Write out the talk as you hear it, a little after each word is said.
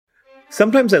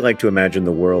Sometimes I like to imagine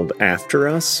the world after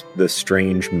us, the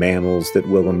strange mammals that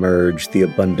will emerge, the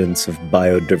abundance of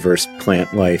biodiverse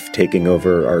plant life taking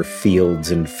over our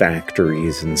fields and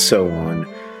factories, and so on.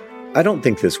 I don't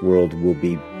think this world will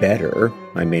be better.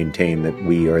 I maintain that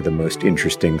we are the most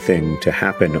interesting thing to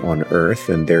happen on Earth,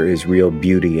 and there is real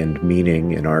beauty and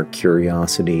meaning in our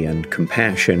curiosity and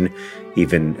compassion,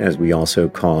 even as we also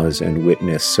cause and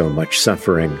witness so much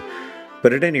suffering.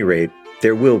 But at any rate,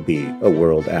 there will be a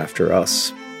world after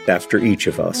us, after each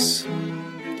of us.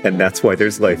 And that's why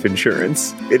there's life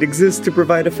insurance. It exists to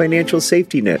provide a financial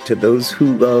safety net to those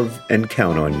who love and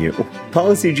count on you.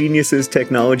 Policy Genius's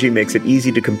technology makes it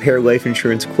easy to compare life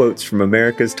insurance quotes from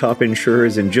America's top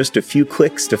insurers in just a few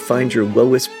clicks to find your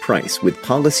lowest price. With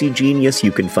Policy Genius,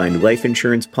 you can find life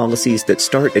insurance policies that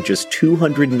start at just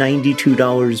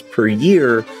 $292 per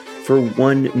year for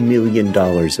 $1 million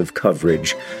of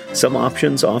coverage. Some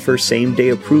options offer same-day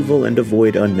approval and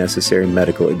avoid unnecessary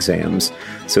medical exams.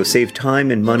 So save time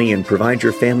and money and provide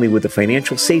your family with a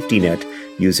financial safety net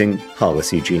using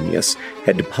Policy Genius.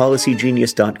 Head to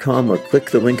policygenius.com or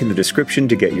click the link in the description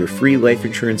to get your free life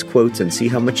insurance quotes and see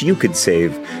how much you could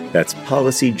save. That's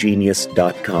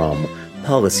policygenius.com.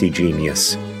 Policy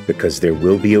Genius, because there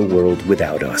will be a world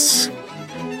without us.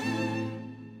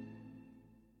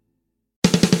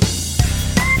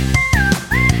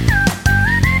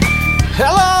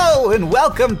 And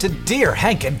welcome to Dear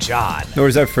Hank and John. Or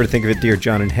as I prefer to think of it, Dear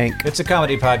John and Hank. It's a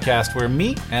comedy podcast where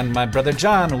me and my brother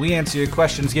John, we answer your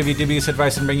questions, give you dubious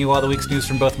advice, and bring you all the week's news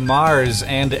from both Mars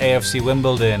and AFC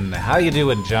Wimbledon. How you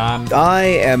doing, John? I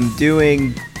am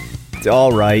doing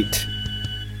all right.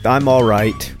 I'm all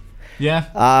right. Yeah?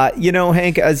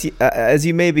 Hank, as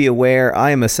you may be aware,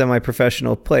 I am a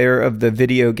semi-professional player of the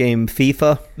video game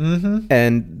FIFA. Mm-hmm.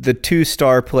 And the two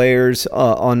star players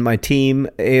on my team,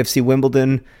 AFC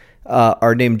Wimbledon,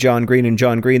 are named John Green and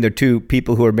John Green. They're two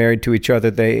people who are married to each other.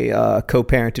 They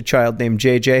co-parent a child named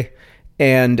JJ.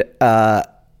 And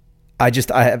I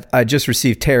just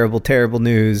received terrible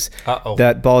news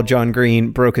that Ball John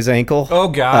Green broke his ankle. Oh,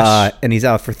 gosh. And he's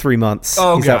out for 3 months.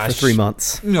 He's out for 3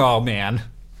 months. Oh, man.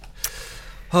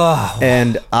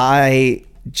 And I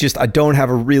don't have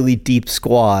a really deep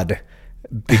squad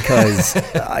because,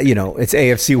 it's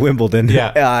AFC Wimbledon.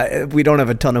 Yeah. We don't have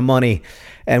a ton of money.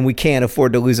 And we can't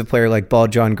afford to lose a player like Ball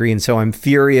John Green. So I'm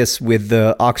furious with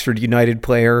the Oxford United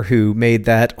player who made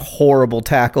that horrible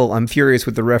tackle. I'm furious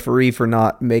with the referee for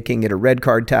not making it a red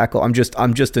card tackle. I'm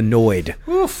just annoyed.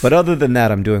 Oof. But other than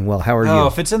that, I'm doing well. How are you? Oh,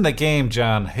 if it's in the game,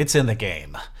 John, it's in the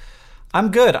game. I'm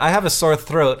good. I have a sore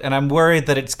throat, and I'm worried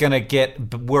that it's going to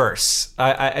get worse.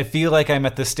 I feel like I'm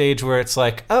at the stage where it's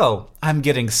like, oh, I'm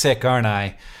getting sick, aren't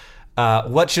I?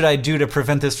 What should I do to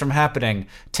prevent this from happening?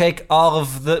 Take all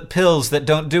of the pills that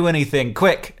don't do anything,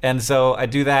 quick. And so I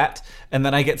do that, and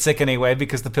then I get sick anyway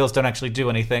because the pills don't actually do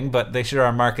anything, but they sure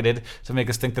are marketed to make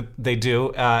us think that they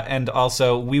do. And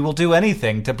also, we will do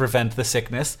anything to prevent the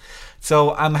sickness.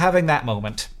 So I'm having that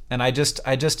moment. And I just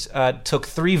took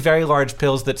 3 very large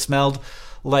pills that smelled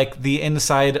like the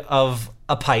inside of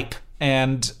a pipe.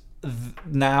 And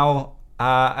now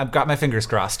I've got my fingers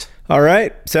crossed. All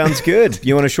right. Sounds good.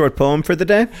 You want a short poem for the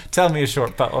day? Tell me a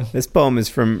short poem. This poem is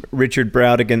from Richard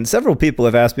Brautigan. Several people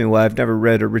have asked me why I've never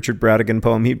read a Richard Brautigan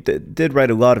poem. He did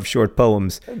write a lot of short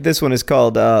poems. This one is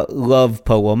called Love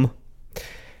Poem.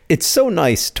 It's so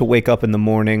nice to wake up in the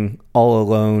morning all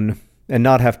alone and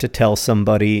not have to tell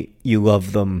somebody you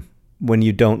love them when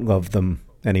you don't love them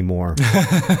anymore.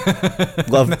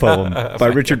 Love Poem by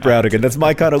Richard Brautigan. That's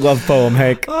my kind of love poem,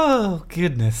 Hank. Oh,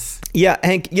 goodness. Yeah,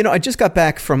 Hank, I just got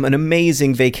back from an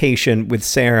amazing vacation with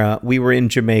Sarah. We were in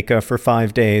Jamaica for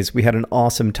 5 days. We had an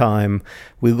awesome time.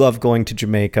 We love going to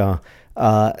Jamaica.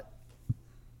 And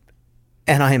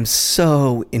I am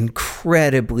so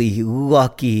incredibly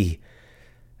lucky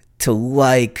to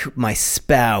like my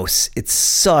spouse. It's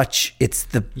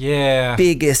the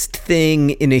biggest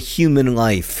thing in a human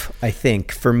life, I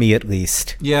think, for me at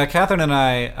least. Yeah, Catherine and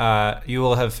I, you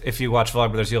will have, if you watch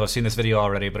Vlogbrothers, you'll have seen this video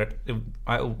already, but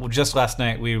just last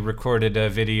night we recorded a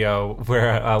video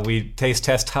where we taste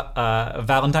test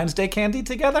Valentine's Day candy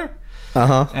together.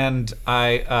 Uh-huh. And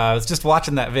I was just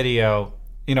watching that video,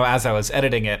 as I was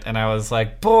editing it, and I was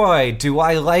like, boy, do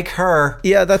I like her.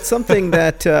 Yeah, that's something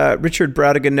that Richard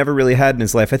Brautigan never really had in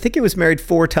his life. I think he was married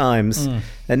 4 times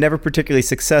and never particularly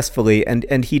successfully,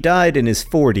 and he died in his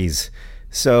 40s.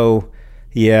 So,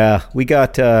 yeah, we've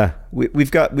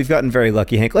gotten very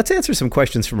lucky, Hank. Let's answer some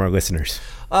questions from our listeners.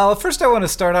 First I want to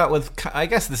start out with, I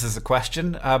guess this is a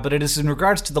question, but it is in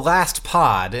regards to the last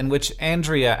pod, in which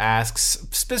Andrea asks,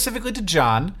 specifically to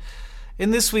John, in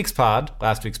this week's pod,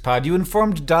 last week's pod, you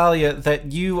informed Dahlia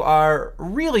that you are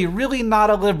really, really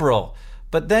not a liberal.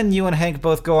 But then you and Hank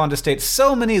both go on to state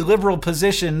so many liberal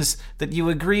positions that you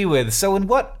agree with. So in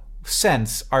what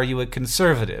sense are you a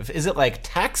conservative? Is it like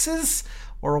taxes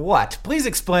or what? Please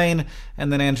explain.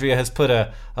 And then Andrea has put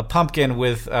a pumpkin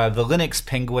with the Linux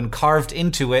penguin carved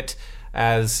into it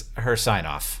as her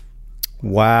sign-off.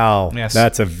 Wow. Yes.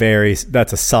 That's a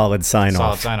solid sign-off.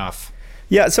 Solid sign-off.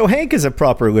 Yeah, so Hank is a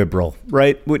proper liberal,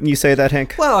 right? Wouldn't you say that,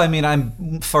 Hank? Well, I mean,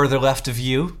 I'm further left of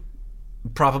you,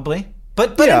 probably.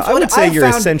 But yeah, I would say you're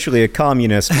essentially a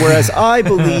communist, whereas I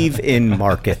believe in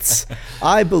markets.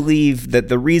 I believe that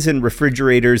the reason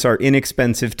refrigerators are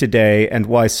inexpensive today and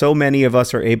why so many of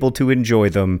us are able to enjoy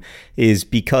them is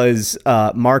because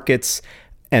markets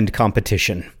and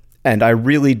competition. And I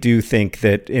really do think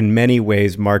that in many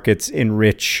ways markets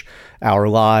enrich our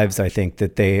lives. I think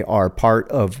that they are part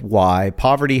of why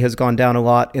poverty has gone down a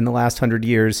lot in the last 100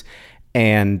 years.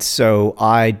 And so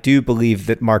I do believe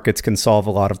that markets can solve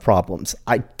a lot of problems.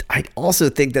 I also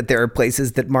think that there are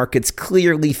places that markets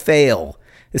clearly fail,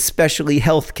 especially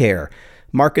healthcare.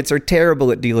 Markets are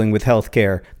terrible at dealing with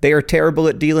healthcare. They are terrible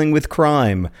at dealing with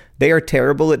crime. They are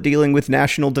terrible at dealing with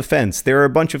national defense. There are a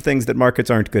bunch of things that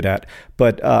markets aren't good at,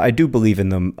 but I do believe in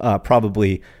them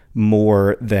probably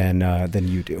more than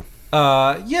you do.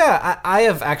 I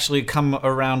have actually come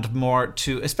around more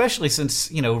to, especially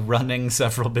since, running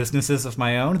several businesses of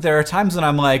my own, there are times when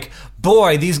I'm like,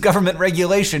 boy, these government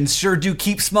regulations sure do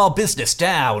keep small business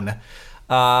down.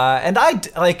 And there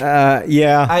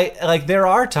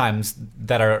are times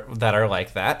that are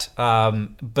like that.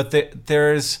 But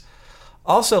there's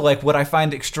also like what I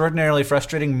find extraordinarily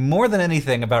frustrating more than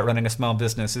anything about running a small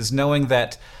business is knowing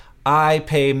that I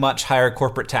pay much higher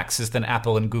corporate taxes than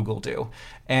Apple and Google do.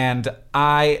 And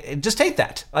I just hate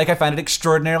that. Like, I find it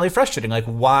extraordinarily frustrating. Like,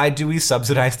 why do we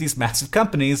subsidize these massive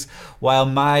companies while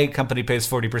my company pays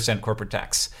 40% corporate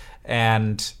tax?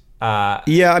 And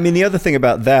yeah, I mean, the other thing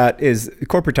about that is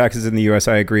corporate taxes in the U.S.,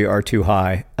 I agree, are too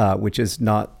high, which is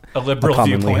not a commonly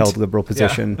viewpoint. held liberal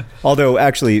position. Yeah. Although,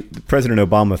 actually, President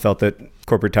Obama felt that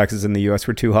corporate taxes in the U.S.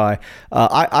 were too high.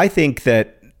 I think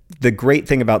that the great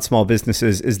thing about small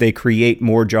businesses is they create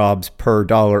more jobs per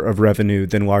dollar of revenue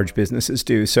than large businesses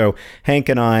do. So Hank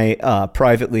and I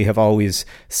privately have always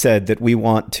said that we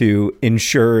want to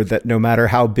ensure that no matter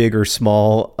how big or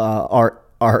small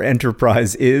our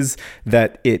enterprise is,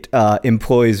 that it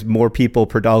employs more people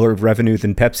per dollar of revenue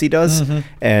than Pepsi does. Mm-hmm.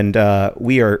 And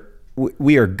we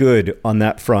are good on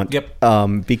that front.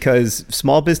 Yep. Because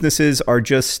small businesses are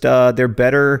just, they're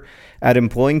better at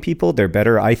employing people. They're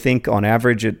better, I think, on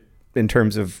average in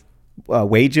terms of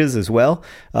wages as well.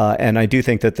 And I do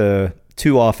think that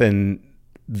too often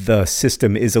the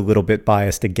system is a little bit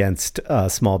biased against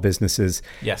small businesses.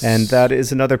 Yes. And that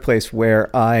is another place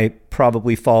where I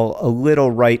probably fall a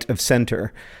little right of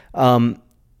center.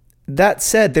 That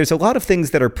said, there's a lot of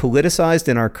things that are politicized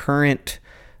in our current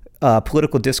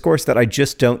political discourse that I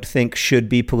just don't think should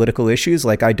be political issues.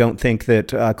 Like, I don't think that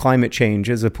climate change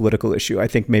is a political issue. I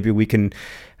think maybe we can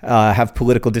have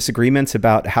political disagreements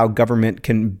about how government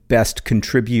can best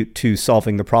contribute to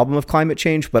solving the problem of climate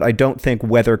change, but I don't think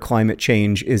whether climate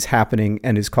change is happening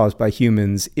and is caused by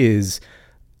humans is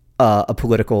a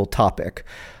political topic.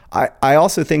 I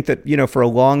also think that, for a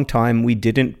long time, we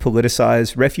didn't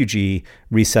politicize refugee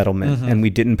resettlement, mm-hmm. and we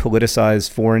didn't politicize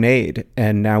foreign aid,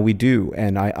 and now we do.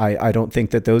 And I don't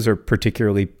think that those are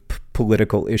particularly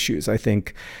political issues. I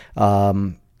think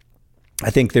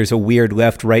there's a weird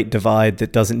left-right divide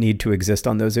that doesn't need to exist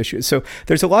on those issues. So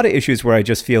there's a lot of issues where I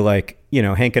just feel like,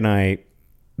 Hank and I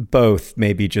both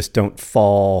maybe just don't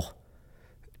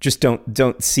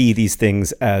see these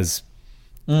things as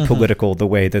mm-hmm. political the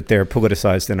way that they're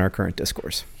politicized in our current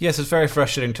discourse. Yes, it's very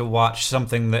frustrating to watch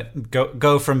something that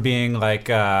go from being like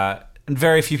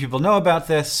very few people know about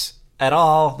this at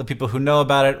all. The people who know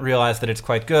about it realize that it's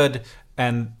quite good,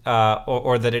 and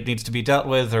or that it needs to be dealt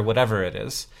with, or whatever it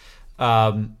is.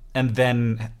 And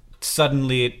then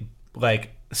suddenly,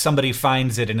 like, somebody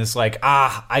finds it and is like,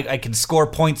 I can score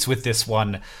points with this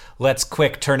one. Let's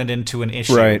quick turn it into an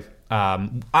issue. Right.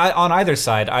 On either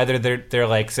side, either they're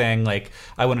like saying like,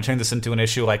 I want to turn this into an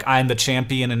issue, like I'm the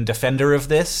champion and defender of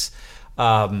this,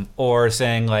 or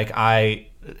saying like, I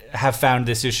have found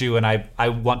this issue and I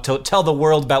want to tell the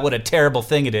world about what a terrible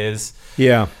thing it is.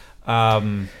 Yeah.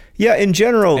 Yeah, in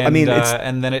general, and, I mean,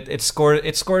 and then it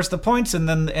scores the points, and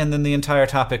then the entire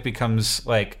topic becomes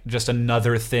like just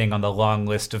another thing on the long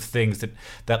list of things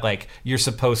that like you're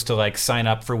supposed to like sign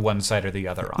up for one side or the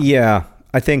other on. Yeah,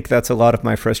 I think that's a lot of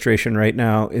my frustration right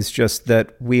now is just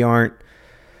that we aren't.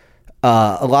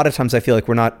 a lot of times I feel like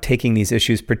we're not taking these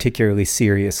issues particularly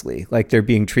seriously. Like they're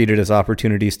being treated as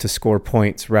opportunities to score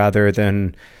points rather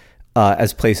than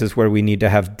as places where we need to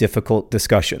have difficult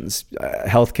discussions.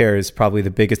 Healthcare is probably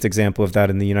the biggest example of that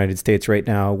in the United States right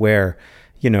now, where,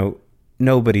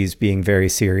 nobody's being very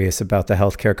serious about the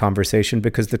healthcare conversation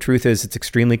because the truth is it's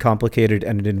extremely complicated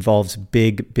and it involves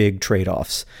big, big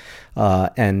trade-offs.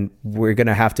 And we're going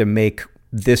to have to make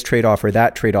this trade-off or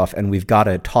that trade-off, and we've got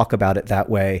to talk about it that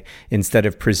way instead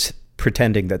of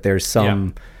pretending that there's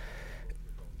some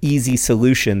easy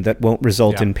solution that won't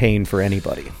result in pain for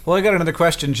anybody. Well, I got another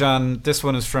question, John. This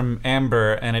one is from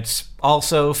Amber, and it's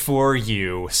also for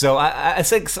you. So I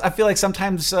feel like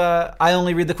sometimes I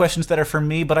only read the questions that are for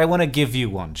me, but I want to give you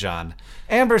one, John.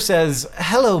 Amber says,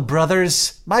 "Hello,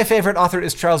 brothers. My favorite author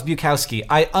is Charles Bukowski.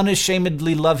 I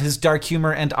unashamedly love his dark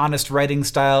humor and honest writing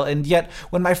style, and yet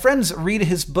when my friends read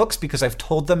his books because I've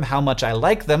told them how much I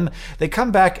like them, they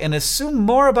come back and assume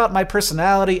more about my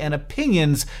personality and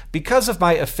opinions because of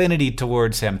my affinity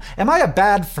towards him. Am I a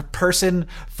bad person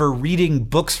for reading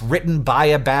books written by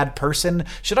a bad person?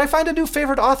 Should I find a new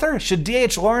favorite author? Should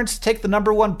D.H. Lawrence take the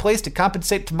 #1 place to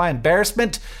compensate for my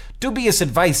embarrassment? Dubious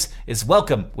advice is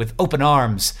welcome with open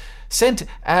arms. Sent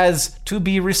as to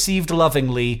be received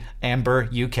lovingly, Amber,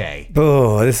 UK."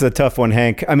 Oh, this is a tough one,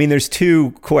 Hank. I mean, there's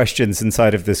two questions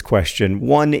inside of this question.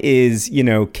 One is,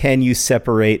 can you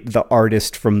separate the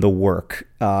artist from the work?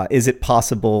 Is it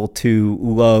possible to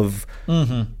love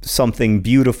something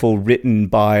beautiful written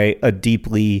by a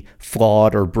deeply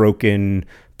flawed or broken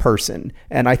person?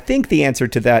 And I think the answer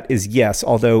to that is yes,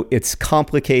 although it's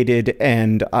complicated,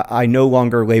 and I no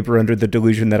longer labor under the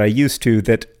delusion that I used to,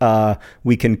 that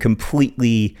we can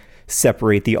completely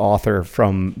separate the author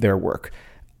from their work.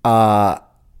 That,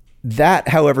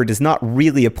 however, does not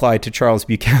really apply to Charles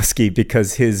Bukowski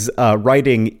because his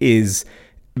writing is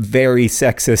very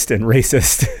sexist and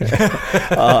racist,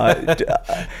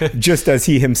 just as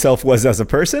he himself was as a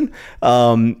person.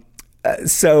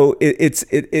 So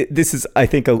this is, I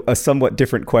think, a somewhat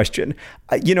different question.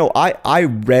 I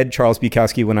read Charles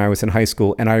Bukowski when I was in high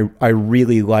school, and I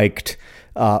really liked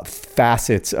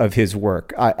facets of his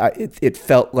work. It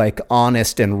felt like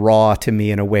honest and raw to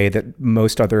me in a way that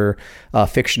most other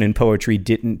fiction and poetry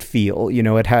didn't feel.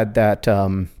 It had that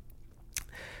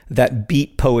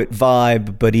beat poet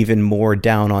vibe, but even more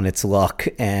down on its luck,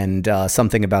 and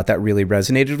something about that really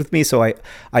resonated with me. So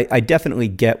I definitely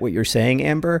get what you're saying,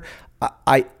 Amber.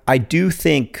 I do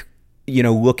think,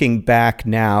 looking back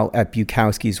now at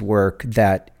Bukowski's work,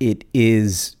 that it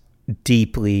is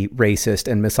deeply racist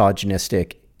and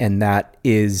misogynistic, and that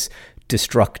is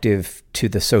destructive to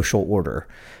the social order.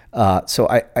 So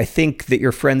I think that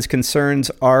your friend's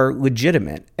concerns are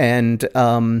legitimate. And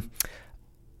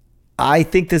I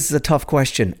think this is a tough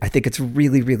question. I think it's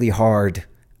really, really hard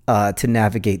to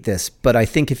navigate this. But I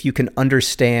think if you can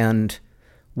understand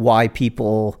why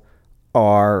people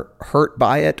are hurt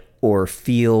by it or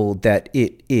feel that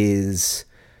it is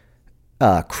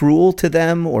cruel to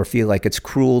them or feel like it's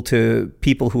cruel to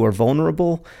people who are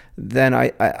vulnerable, then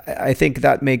I think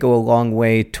that may go a long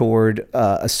way toward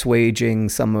assuaging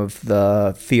some of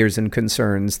the fears and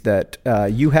concerns that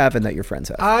you have and that your friends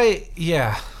have. I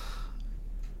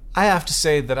have to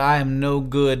say that I am no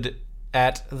good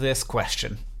at this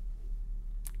question,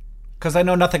 because I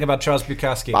know nothing about Charles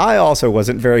Bukowski. I also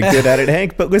wasn't very good at it,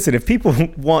 Hank. But listen, if people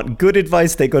want good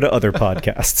advice, they go to other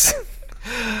podcasts.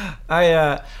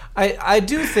 I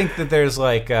do think that there's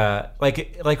like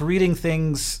reading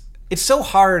things. It's so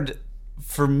hard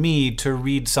for me to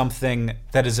read something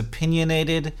that is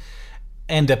opinionated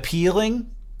and appealing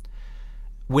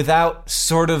without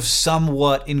sort of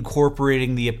somewhat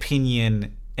incorporating the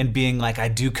opinion and being like, I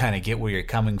do kind of get where you're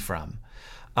coming from.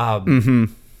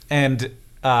 And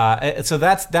so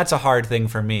that's a hard thing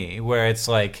for me, where it's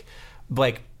like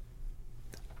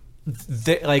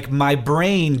my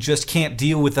brain just can't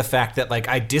deal with the fact that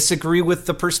I disagree with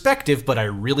the perspective, but I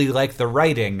really like the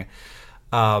writing.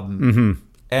 And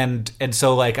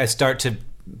so I start to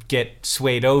get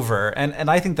swayed over,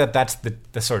 and I think that's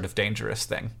the sort of dangerous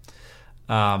thing.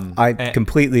 I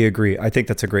completely agree. I think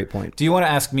that's a great point. Do you want to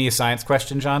ask me a science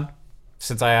question, John,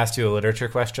 since I asked you a literature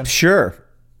question? Sure.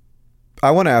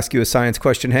 I want to ask you a science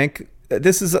question, Hank.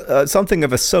 This is something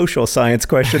of a social science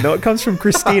question, though. It comes from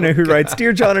Christina, who writes,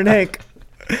 "Dear John and Hank,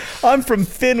 I'm from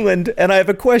Finland, and I have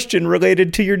a question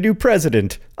related to your new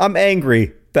president. I'm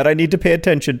angry that I need to pay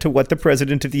attention to what the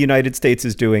president of the United States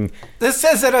is doing." This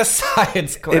isn't a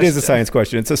science question. It is a science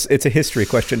question. It's a history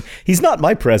question. He's not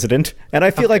my president, and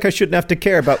I feel like I shouldn't have to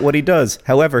care about what he does.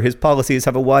 However, his policies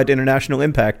have a wide international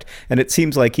impact, and it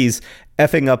seems like he's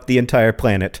effing up the entire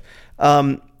planet.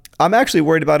 I'm actually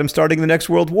worried about him starting the next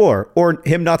world war or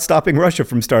him not stopping Russia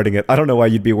from starting it. I don't know why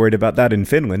you'd be worried about that in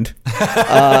Finland.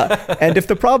 And if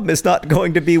the problem is not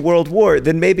going to be world war,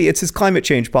 then maybe it's his climate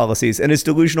change policies and his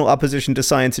delusional opposition to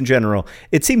science in general.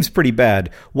 It seems pretty bad.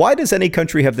 Why does any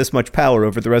country have this much power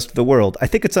over the rest of the world? I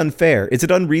think it's unfair. Is it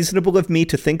unreasonable of me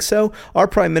to think so? Our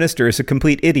prime minister is a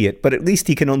complete idiot, but at least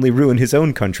he can only ruin his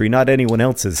own country, not anyone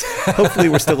else's. Hopefully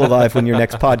we're still alive when your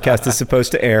next podcast is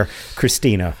supposed to air.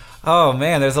 Christina. Oh,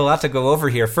 man, there's a lot to go over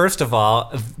here. First of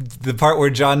all, the part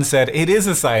where John said, it is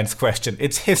a science question.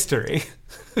 It's history.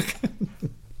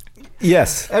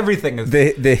 Yes. Everything is...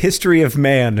 The history of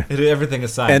man. Everything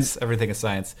is science. Everything is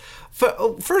science.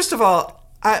 First of all,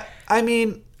 I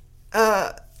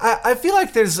feel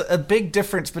like there's a big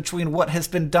difference between what has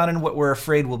been done and what we're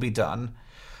afraid will be done.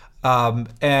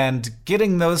 And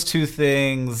getting those two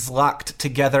things locked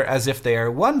together as if they are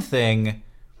one thing...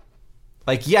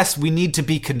 Like, yes, we need to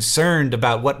be concerned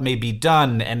about what may be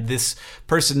done, and this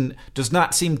person does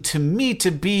not seem to me to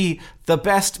be the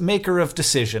best maker of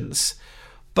decisions.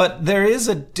 But there is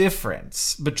a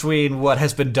difference between what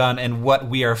has been done and what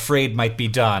we are afraid might be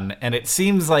done, and it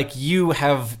seems like you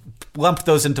have lumped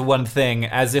those into one thing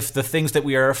as if the things that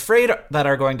we are afraid that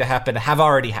are going to happen have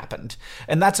already happened.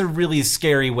 And that's a really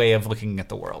scary way of looking at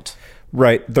the world.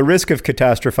 Right. The risk of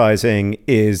catastrophizing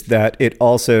is that it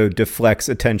also deflects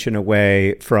attention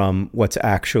away from what's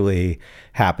actually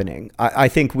happening. I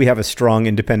think we have a strong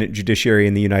independent judiciary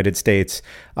in the United States.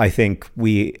 I think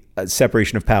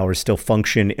separation of powers still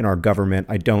function in our government.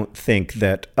 I don't think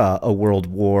that a world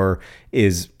war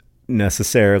is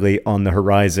necessarily on the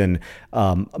horizon.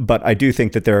 But I do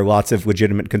think that there are lots of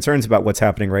legitimate concerns about what's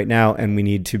happening right now, and we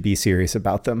need to be serious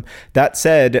about them. That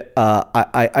said,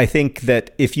 I think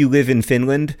that if you live in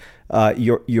Finland,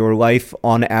 your life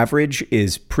on average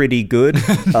is pretty good,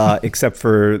 except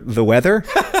for the weather.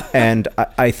 And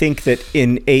I think that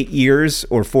in 8 years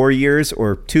or 4 years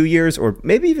or 2 years or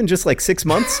maybe even just like 6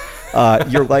 months,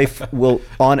 your life will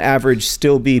on average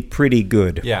still be pretty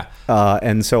good. Yeah.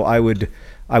 And so I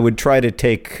would try to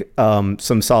take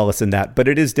some solace in that. But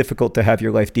it is difficult to have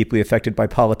your life deeply affected by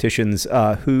politicians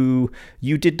who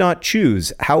you did not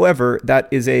choose. However, that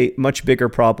is a much bigger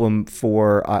problem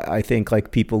for, I think,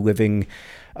 like people living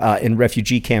in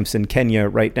refugee camps in Kenya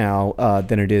right now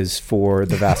than it is for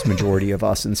the vast majority of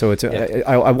us. And so it's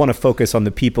I want to focus on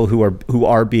the people who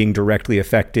are being directly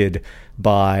affected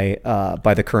by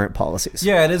the current policies.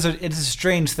 Yeah, it's a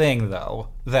strange thing though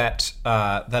that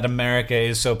America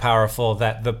is so powerful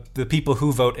that the people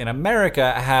who vote in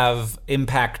America have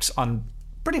impacts on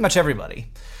pretty much everybody,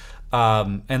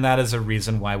 and that is a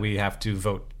reason why we have to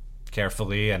vote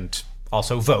carefully and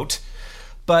also vote.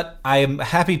 But I am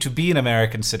happy to be an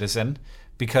American citizen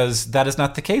because that is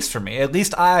not the case for me. At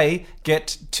least I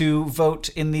get to vote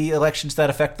in the elections that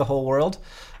affect the whole world.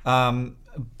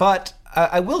 But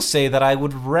I will say that I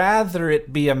would rather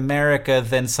it be America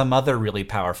than some other really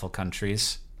powerful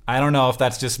countries. I don't know if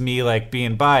that's just me like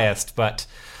being biased, but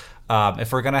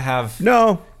if we're going to have...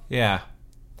 No. Yeah.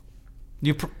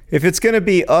 If it's going to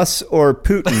be us or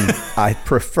Putin, I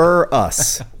prefer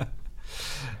us.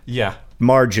 Yeah.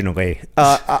 Marginally.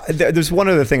 There's one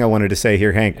other thing I wanted to say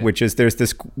here, Hank, which is there's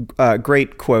this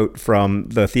great quote from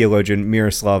the theologian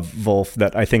Miroslav Volf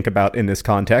that I think about in this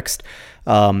context,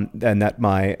 and that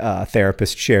my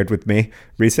therapist shared with me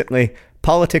recently.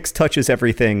 Politics touches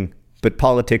everything, but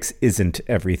politics isn't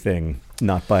everything,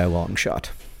 not by a long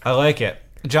shot. I like it.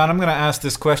 John, I'm going to ask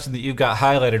this question that you've got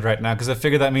highlighted right now because I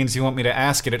figure that means you want me to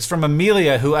ask it. It's from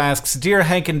Amelia, who asks, Dear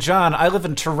Hank and John, I live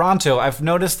in Toronto. I've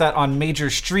noticed that on major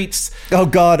streets... Oh,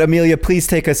 God, Amelia, please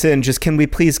take us in. Can we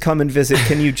please come and visit?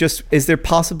 Is there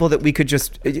possible that we could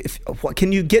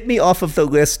can you get me off of the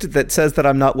list that says that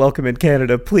I'm not welcome in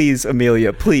Canada? Please,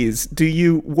 Amelia, please. Do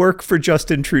you work for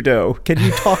Justin Trudeau? Can you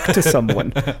talk to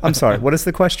someone? I'm sorry, what is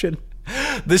the question?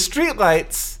 The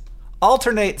streetlights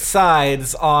alternate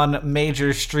sides on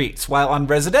major streets, while on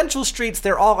residential streets,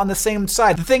 they're all on the same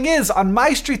side. The thing is, on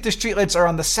my street, the streetlights are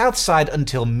on the south side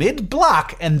until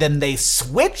mid-block, and then they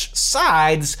switch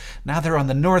sides. Now they're on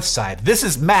the north side. This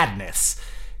is madness.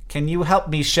 Can you help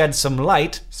me shed some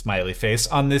light, smiley face,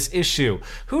 on this issue?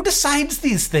 Who decides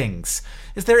these things?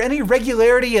 Is there any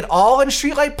regularity at all in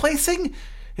streetlight placing?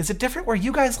 Is it different where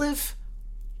you guys live?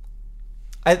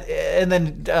 And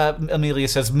then Amelia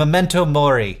says, Memento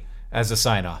Mori, as a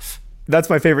sign-off. That's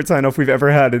my favorite sign-off we've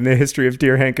ever had in the history of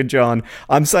Dear Hank and John.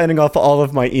 I'm signing off all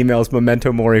of my emails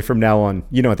Memento Mori from now on.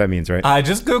 You know what that means, right? I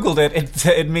just Googled it.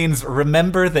 It means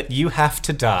remember that you have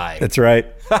to die. That's right.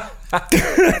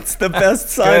 That's the best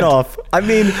sign-off. I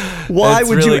mean, why That's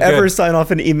would really you ever good. sign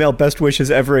off an email best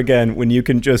wishes ever again when you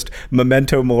can just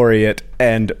Memento Mori it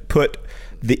and put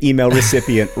the email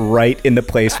recipient right in the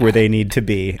place where they need to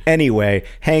be? Anyway,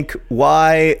 Hank,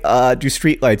 why do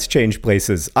streetlights change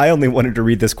places? I only wanted to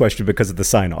read this question because of the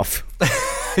sign-off.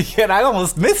 Yeah, and I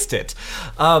almost missed it.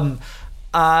 There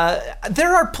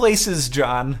are places,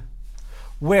 John,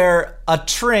 where a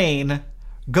train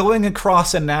going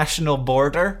across a national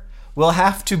border will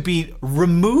have to be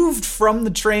removed from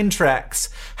the train tracks,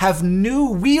 have new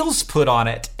wheels put on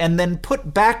it, and then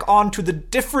put back onto the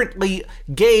differently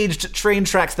gauged train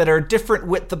tracks that are a different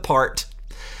width apart.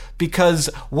 Because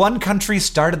one country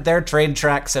started their train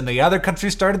tracks and the other country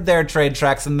started their train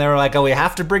tracks, and they were like, oh, we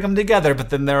have to bring them together. But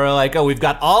then they were like, oh, we've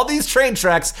got all these train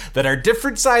tracks that are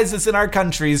different sizes in our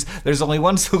countries. There's only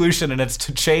one solution, and it's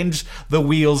to change the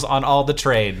wheels on all the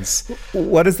trains.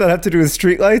 What does that have to do with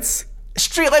streetlights?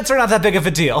 Streetlights are not that big of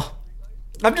a deal.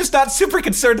 I'm just not super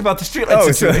concerned about the streetlight Oh,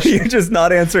 so situation. you're just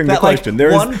not answering the That, question. like,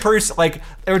 There is one person, like,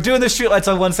 they were doing the streetlights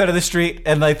on one side of the street,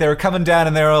 and like they were coming down,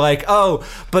 and they were like, oh,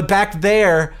 but back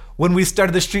there when we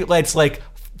started the streetlights, like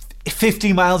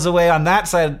 50 miles away on that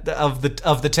side of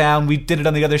the town, we did it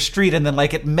on the other street, and then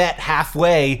like it met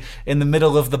halfway in the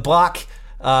middle of the block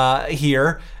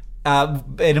here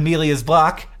in Amelia's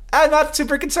block. I'm not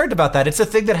super concerned about that. It's a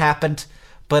thing that happened.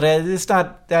 But it's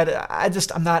not that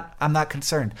I'm not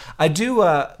concerned. I do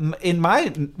in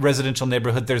my residential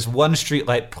neighborhood. There's one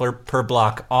streetlight per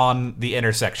block on the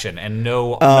intersection, and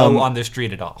no on the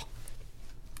street at all.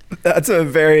 That's a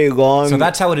very long. So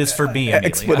that's how it is for me. Amelia.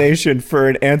 Explanation for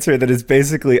an answer that is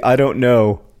basically I don't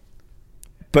know.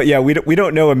 But yeah, we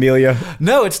don't know, Amelia.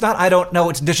 No, it's not. I don't know.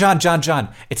 It's John.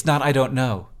 It's not. I don't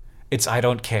know. It's I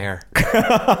don't care.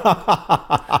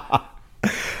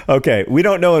 Okay, we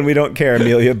don't know and we don't care,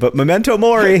 Amelia, but Memento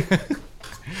Mori.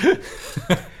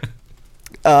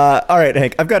 All right,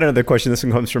 Hank, I've got another question. This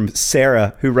one comes from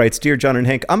Sarah, who writes, Dear John and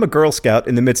Hank, I'm a Girl Scout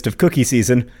in the midst of cookie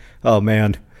season. Oh,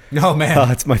 man. Oh, man.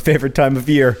 It's my favorite time of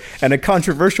year, and a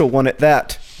controversial one at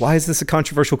that. Why is this a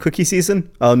controversial cookie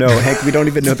season? Oh, no, Hank, we don't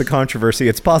even know the controversy.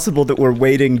 It's possible that we're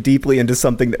wading deeply into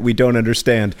something that we don't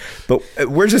understand, but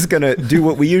we're just going to do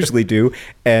what we usually do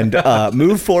and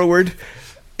move forward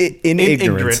in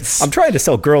ignorance. I'm trying to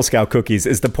sell Girl Scout cookies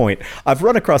is the point. I've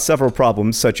run across several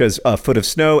problems, such as a foot of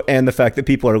snow and the fact that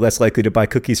people are less likely to buy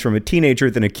cookies from a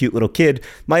teenager than a cute little kid.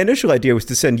 My initial idea was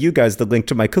to send you guys the link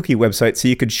to my cookie website so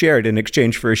you could share it in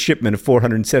exchange for a shipment of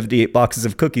 478 boxes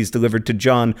of cookies delivered to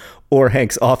John or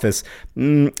Hank's office.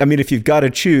 I mean, if you've got to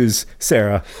choose,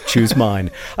 Sarah, choose mine.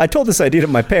 I told this idea to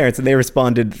my parents, and they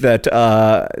responded that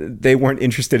they weren't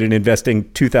interested in investing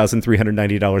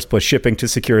 $2,390 plus shipping to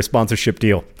secure a sponsorship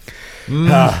deal.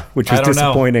 Which was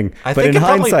disappointing. But in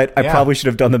hindsight, I probably should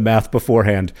have done the math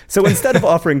beforehand. So instead of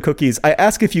offering cookies, I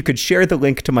ask if you could share the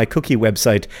link to my cookie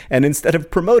website, and instead of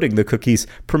promoting the cookies,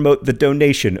 promote the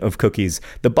donation of cookies.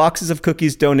 The boxes of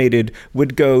cookies donated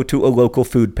would go to a local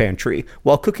food pantry.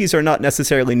 While cookies are not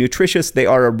necessarily nutritious, they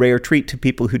are a rare treat to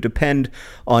people who depend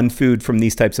on food from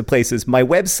these types of places. My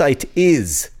website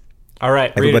is... All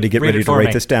right, everybody get ready to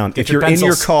write this down. If you're in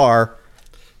your car...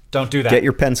 Don't do that. Get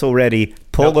your pencil ready.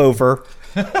 Pull over.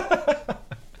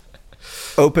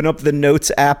 Open up the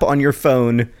Notes app on your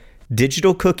phone.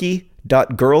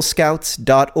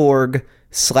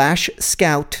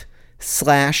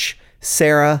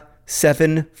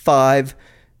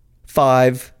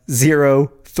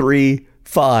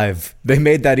 They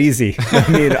made that easy. I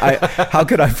mean, how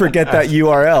could I forget that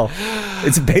URL?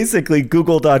 It's basically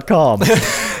google.com.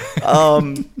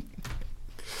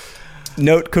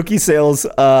 Note, cookie sales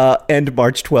end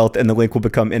March 12th, and the link will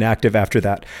become inactive after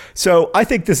that. So I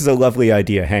think this is a lovely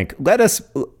idea, Hank. Let us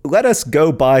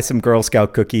go buy some Girl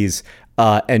Scout cookies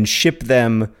and ship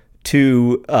them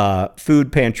to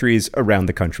food pantries around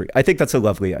the country. I think that's a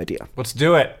lovely idea. Let's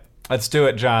do it. Let's do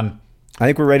it, John. I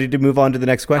think we're ready to move on to the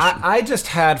next question. I just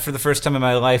had, for the first time in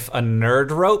my life, a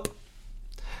nerd rope.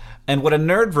 And what a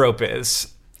nerd rope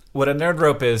is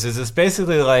it's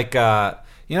basically like,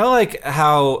 you know, like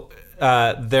how...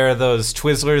 there are those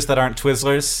Twizzlers that aren't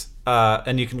Twizzlers,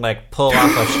 and you can like pull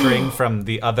off a string from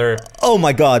the other. Oh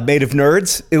my God, made of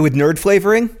nerds? With nerd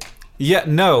flavoring? Yeah,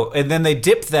 no. And then they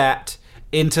dip that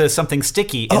into something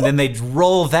sticky, and then they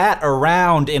roll that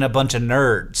around in a bunch of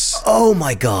nerds. Oh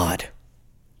my God.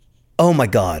 Oh my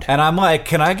God. And I'm like,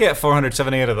 can I get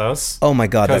 478 of those? Oh my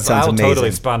God, that sounds amazing. I'll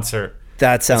totally sponsor.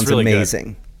 That sounds really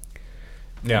amazing.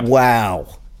 Good. Yeah.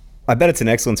 Wow. I bet it's an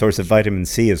excellent source of vitamin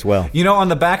C as well. You know, on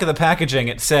the back of the packaging,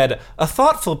 it said, "A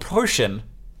thoughtful portion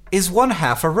is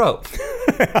 1/2 a rope."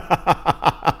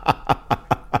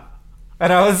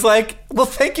 And I was like, well,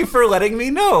 thank you for letting me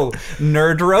know,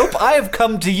 Nerd Rope. I have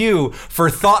come to you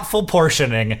for thoughtful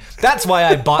portioning. That's why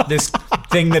I bought this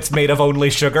thing that's made of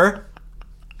only sugar.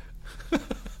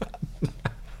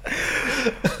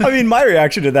 I mean, my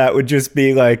reaction to that would just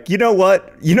be like, you know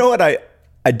what?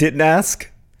 I didn't ask?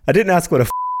 I didn't ask what a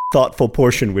thoughtful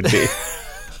portion would be.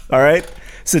 All right?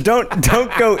 So don't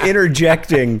go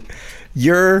interjecting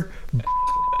your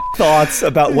thoughts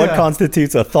about what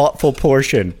constitutes a thoughtful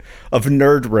portion of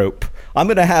Nerd Rope. I'm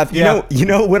going to have, you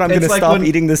know when I'm going to stop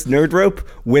eating this Nerd Rope?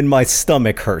 When my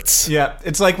stomach hurts. Yeah,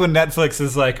 it's like when Netflix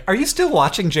is like, are you still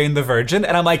watching Jane the Virgin?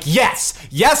 And I'm like, yes,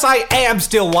 I am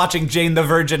still watching Jane the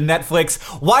Virgin, Netflix.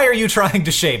 Why are you trying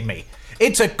to shame me?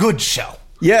 It's a good show.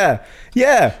 Yeah.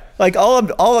 Like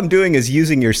all I'm doing is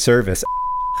using your service.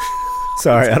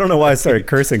 Sorry, I don't know why I started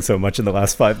cursing so much in the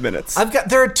last 5 minutes.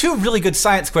 There are 2 really good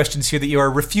science questions here that you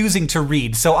are refusing to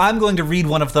read, so I'm going to read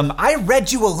one of them. I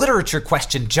read you a literature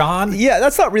question, John. Yeah,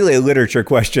 that's not really a literature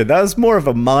question. That was more of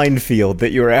a minefield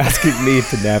that you were asking me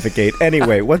to navigate.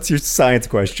 Anyway, what's your science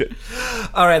question?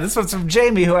 All right, this one's from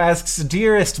Jamie, who asks,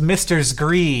 "Dearest Mr.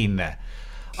 Green,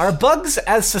 are bugs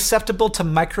as susceptible to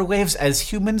microwaves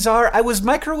as humans are? I was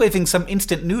microwaving some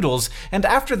instant noodles, and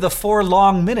after the 4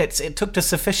 long minutes it took to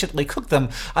sufficiently cook them,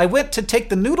 I went to take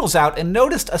the noodles out and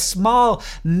noticed a small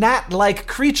gnat-like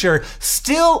creature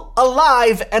still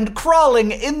alive and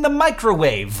crawling in the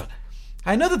microwave.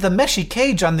 I know that the meshy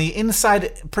cage on the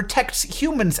inside protects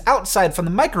humans outside from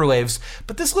the microwaves,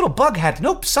 but this little bug had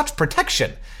no such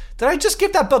protection. Did I just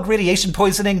give that bug radiation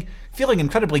poisoning? Feeling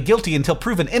incredibly guilty until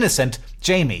proven innocent,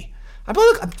 Jamie."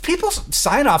 People's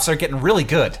sign-offs are getting really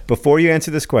good. Before you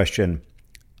answer this question,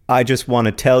 I just want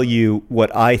to tell you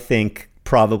what I think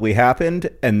probably happened,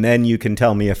 and then you can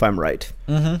tell me if I'm right.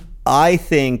 Mm-hmm. I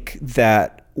think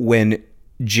that when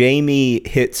Jamie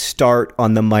hit start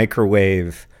on the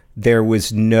microwave, there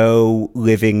was no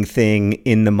living thing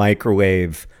in the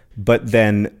microwave, but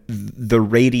then the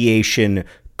radiation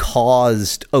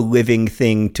caused a living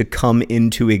thing to come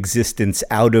into existence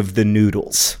out of the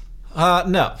noodles.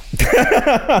 No.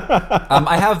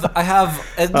 I have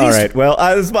at least. All right. Well,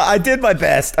 I did my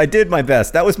best.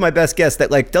 That was my best guess.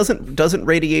 That like doesn't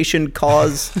radiation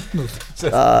cause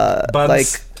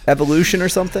like evolution or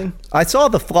something? I saw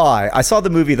The Fly. I saw the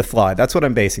movie The Fly. That's what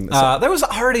I'm basing this on. There was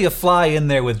already a fly in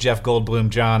there with Jeff Goldblum,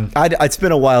 John. It's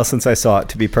been a while since I saw it,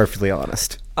 to be perfectly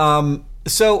honest.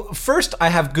 So first, I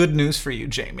have good news for you,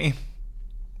 Jamie.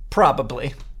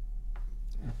 Probably.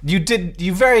 You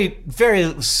very,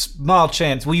 very small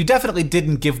chance. Well, you definitely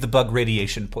didn't give the bug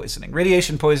radiation poisoning.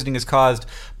 Radiation poisoning is caused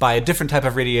by a different type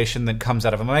of radiation that comes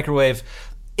out of a microwave.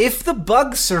 If the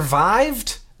bug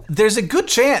survived, there's a good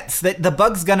chance that the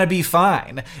bug's gonna be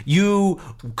fine. You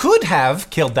could have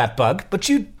killed that bug, but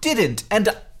you didn't. And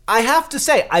I have to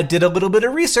say, I did a little bit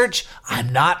of research.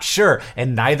 I'm not sure,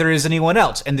 and neither is anyone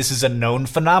else. And this is a known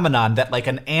phenomenon that, like,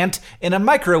 an ant in a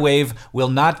microwave will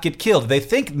not get killed. They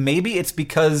think maybe it's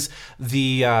because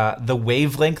the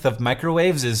wavelength of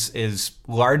microwaves is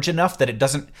large enough that it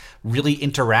doesn't really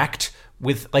interact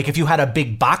with, like, if you had a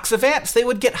big box of ants, they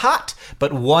would get hot,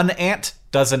 but one ant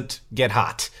doesn't get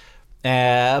hot.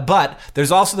 But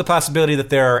there's also the possibility that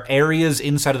there are areas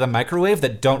inside of the microwave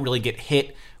that don't really get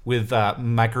hit with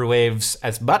microwaves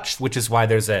as much, which is why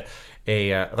there's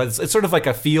it's sort of like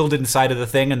a field inside of the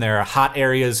thing, and there are hot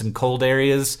areas and cold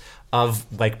areas of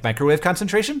like microwave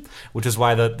concentration, which is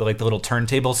why the little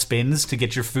turntable spins to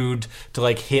get your food to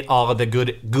like hit all of the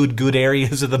good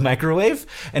areas of the microwave.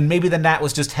 And maybe the gnat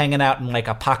was just hanging out in like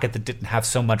a pocket that didn't have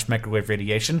so much microwave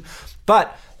radiation.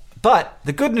 But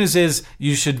the good news is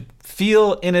you should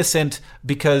feel innocent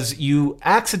because you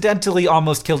accidentally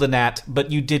almost killed a gnat,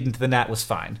 but you didn't. The gnat was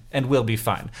fine and will be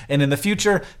fine. And in the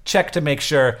future, check to make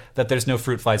sure that there's no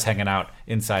fruit flies hanging out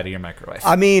inside of your microwave.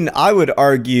 I mean, I would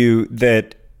argue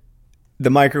that the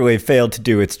microwave failed to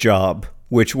do its job,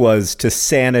 which was to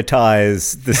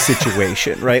sanitize the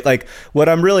situation, right? Like, what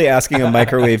I'm really asking a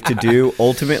microwave to do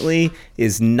ultimately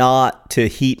is not to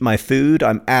heat my food.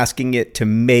 I'm asking it to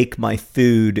make my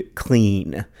food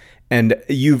clean. And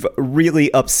you've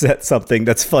really upset something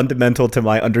that's fundamental to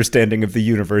my understanding of the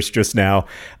universe just now,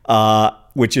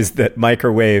 which is that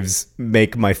microwaves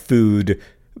make my food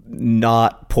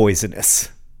not poisonous.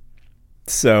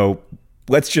 So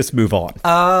let's just move on.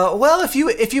 Well,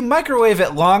 if you microwave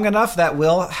it long enough, that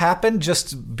will happen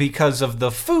just because of the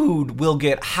food will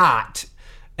get hot,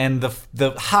 and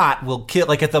the hot will kill.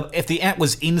 Like if the ant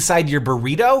was inside your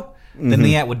burrito, then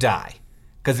the ant would die.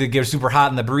 because it gets super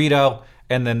hot in the burrito,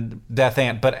 and then death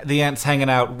ant. But the ant's hanging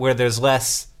out where there's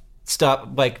less stuff.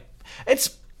 Like,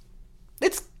 it's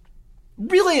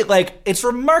really, like, it's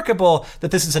remarkable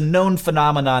that this is a known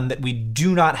phenomenon that we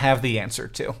do not have the answer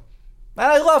to. And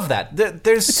I love that.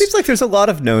 It seems like there's a lot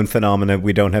of known phenomena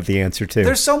we don't have the answer to.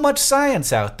 There's so much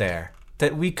science out there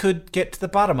that we could get to the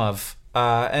bottom of.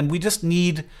 And we just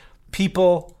need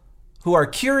people who are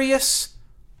curious,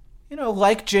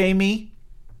 like Jamie,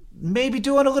 maybe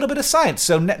doing a little bit of science.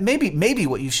 So maybe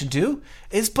what you should do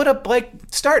is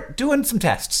start doing some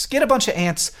tests. Get a bunch of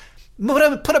ants,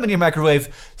 put them in your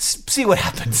microwave, see what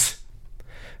happens.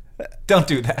 Don't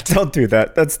do that. Don't do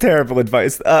that. That's terrible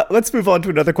advice. Let's move on to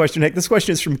another question, Hank. This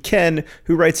question is from Ken,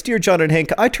 who writes, Dear John and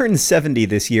Hank, I turned 70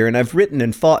 this year, and I've written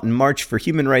and fought and marched for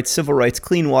human rights, civil rights,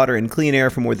 clean water, and clean air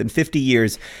for more than 50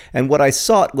 years. And what I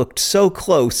sought looked so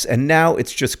close, and now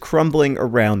it's just crumbling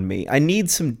around me. I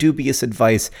need some dubious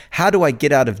advice. How do I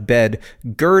get out of bed,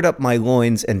 gird up my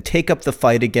loins, and take up the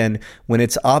fight again when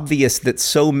it's obvious that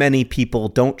so many people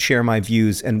don't share my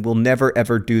views and will never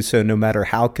ever do so, no matter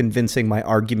how convincing my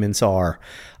arguments are?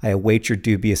 I await your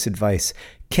dubious advice.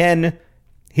 Ken,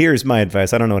 here's my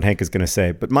advice. I don't know what Hank is going to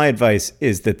say, but my advice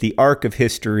is that the arc of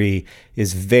history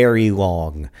is very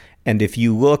long. And if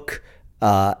you look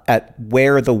at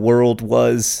where the world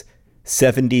was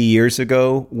 70 years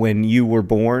ago when you were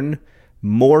born,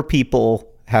 more people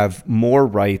have more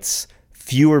rights,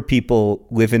 fewer people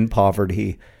live in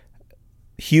poverty.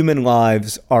 Human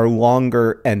lives are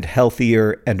longer and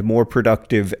healthier and more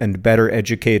productive and better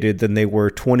educated than they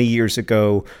were 20 years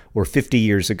ago or 50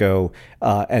 years ago.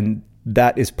 And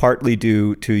that is partly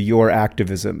due to your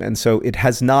activism. And so it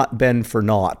has not been for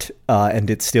naught, and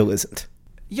it still isn't.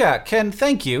 Yeah, Ken,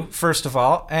 thank you, first of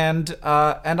all. And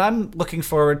I'm looking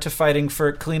forward to fighting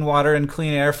for clean water and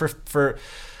clean air for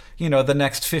the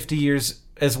next 50 years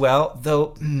as well.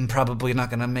 Though probably not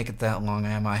going to make it that long,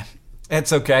 am I?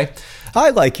 It's okay. I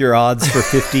like your odds for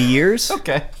 50 years.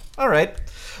 Okay. All right.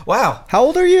 Wow. How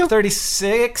old are you?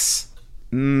 36.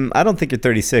 I don't think you're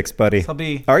 36, buddy. I'll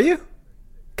be. Are you?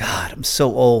 God, I'm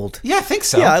so old. Yeah, I think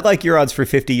so. Yeah, I like your odds for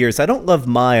 50 years. I don't love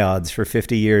my odds for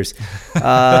 50 years.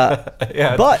 Yeah.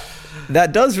 But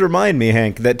that does remind me,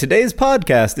 Hank, that today's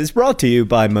podcast is brought to you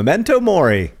by Memento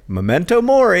Mori. Memento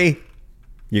Mori,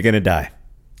 you're going to die.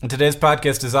 And today's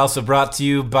podcast is also brought to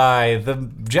you by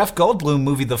the Jeff Goldblum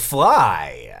movie The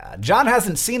Fly. John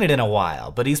hasn't seen it in a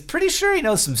while, but he's pretty sure he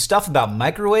knows some stuff about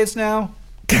microwaves now.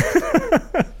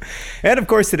 And of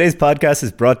course, today's podcast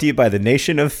is brought to you by the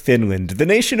nation of Finland. The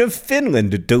nation of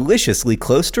Finland, deliciously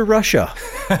close to Russia.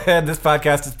 And this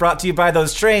podcast is brought to you by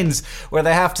those trains where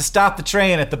they have to stop the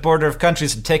train at the border of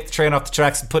countries and take the train off the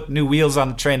tracks and put new wheels on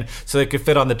the train so they could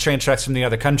fit on the train tracks from the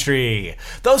other country.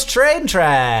 Those train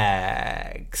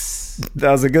tracks.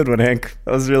 That was a good one, Hank.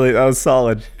 That was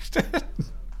solid.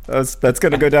 That's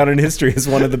going to go down in history as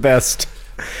one of the best.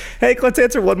 Hank, let's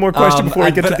answer one more question before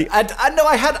we get to the...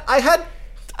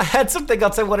 I had something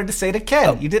else I wanted to say to Ken.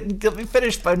 Oh. You didn't let me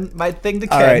finish my thing to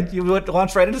Ken. Right. You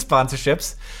launched right into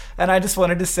sponsorships. And I just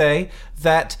wanted to say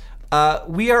that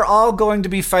we are all going to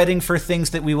be fighting for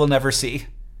things that we will never see.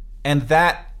 And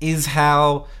that is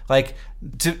how,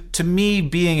 to me,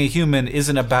 being a human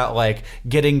isn't about,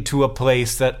 getting to a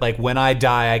place that, when I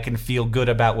die, I can feel good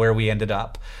about where we ended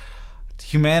up.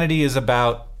 Humanity is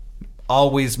about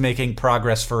always making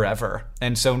progress forever.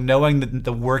 And so knowing that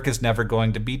the work is never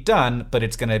going to be done, but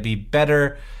it's going to be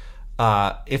better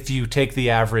if you take the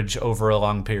average over a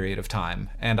long period of time.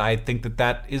 And I think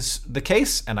that is the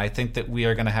case. And I think that we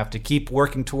are going to have to keep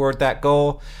working toward that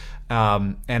goal.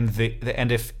 And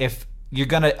if you're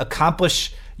going to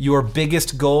accomplish your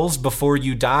biggest goals before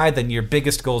you die, then your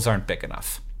biggest goals aren't big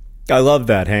enough. I love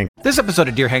that, Hank. This episode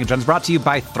of Dear Hank John is brought to you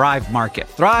by Thrive Market.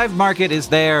 Thrive Market is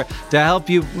there to help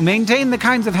you maintain the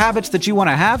kinds of habits that you want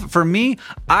to have. For me,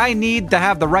 I need to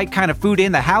have the right kind of food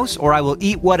in the house or I will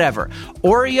eat whatever.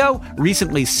 Oreo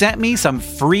recently sent me some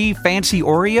free fancy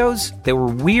Oreos. They were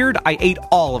weird. I ate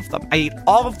all of them. I ate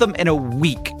all of them in a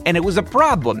week, and it was a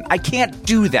problem. I can't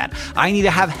do that. I need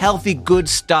to have healthy, good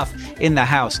stuff in the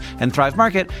house, and Thrive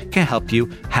Market can help you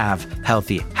have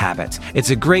healthy habits. It's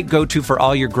a great go-to for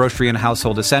all your grocery and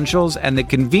household essentials, and the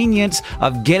convenience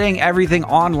of getting everything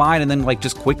online and then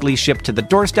just quickly shipped to the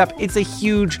doorstep. It's a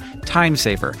huge time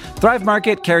saver. Thrive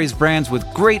Market carries brands with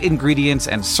great ingredients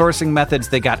and sourcing methods.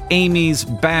 They got Amy's,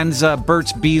 Banza,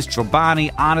 Burt's Bees,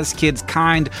 Chobani, Honest Kids,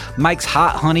 Kind, Mike's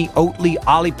Hot Honey, Oatly,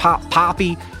 Olipop,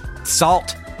 Poppy,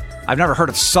 Salt. I've never heard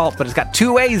of salt, but it's got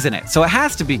 2 A's in it, so it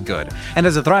has to be good. And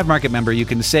as a Thrive Market member, you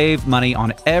can save money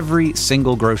on every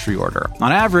single grocery order.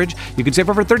 On average, you can save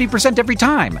over 30% every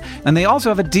time. And they also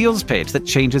have a deals page that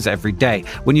changes every day.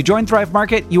 When you join Thrive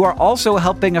Market, you are also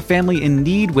helping a family in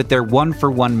need with their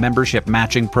 1-for-1 membership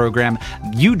matching program.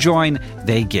 You join,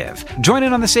 they give. Join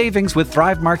in on the savings with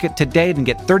Thrive Market today and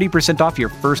get 30% off your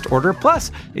first order,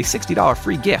 plus a $60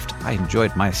 free gift. I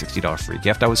enjoyed my $60 free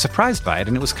gift. I was surprised by it,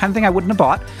 and it was the kind of thing I wouldn't have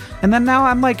bought. And then now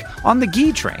I'm like on the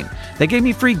ghee train. They gave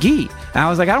me free ghee. And I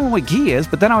was like, I don't know what ghee is,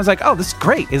 but then I was like, oh, this is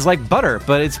great. It's like butter,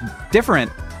 but it's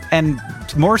different and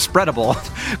more spreadable.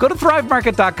 Go to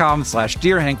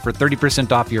thrivemarket.com/DearHank for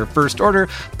 30% off your first order,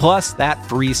 plus that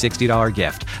free $60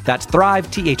 gift. That's Thrive,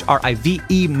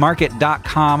 THRIVE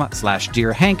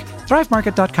market.com/DearHank,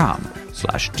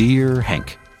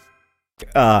 thrivemarket.com/DearHank.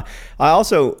 I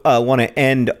also want to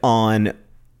end on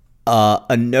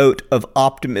a note of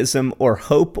optimism or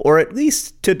hope, or at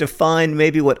least to define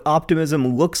maybe what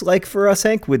optimism looks like for us,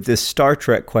 Hank, with this Star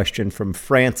Trek question from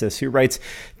Francis, who writes,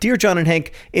 Dear John and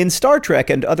Hank, in Star Trek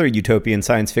and other utopian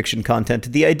science fiction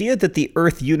content, the idea that the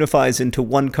Earth unifies into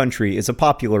one country is a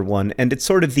popular one, and it's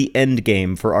sort of the end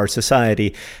game for our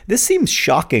society. This seems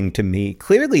shocking to me.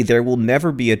 Clearly, there will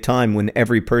never be a time when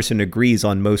every person agrees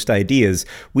on most ideas.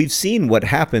 We've seen what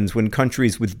happens when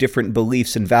countries with different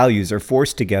beliefs and values are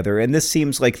forced together, and this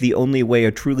seems like the only way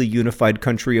a truly unified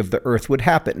country of the Earth would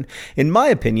happen. In my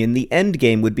opinion, the end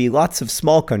game would be lots of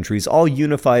small countries all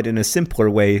unified in a simpler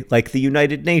way, like the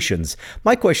United Nations.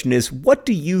 My question is, what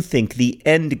do you think the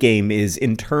end game is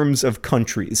in terms of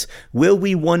countries? Will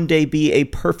we one day be a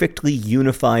perfectly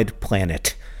unified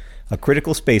planet? A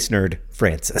critical space nerd,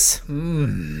 Francis.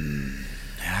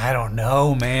 I don't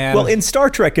know, man. Well, in Star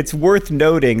Trek, it's worth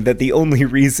noting that the only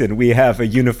reason we have a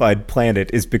unified planet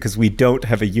is because we don't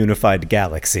have a unified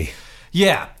galaxy.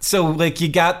 Yeah, so like you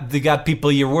got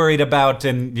people you're worried about,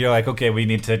 and you're like, okay, we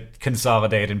need to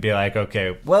consolidate and be like,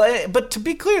 okay, well, but to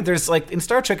be clear, there's like in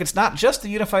Star Trek, it's not just the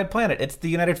unified planet; it's the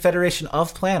United Federation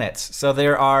of Planets. So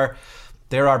there are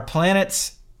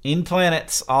planets in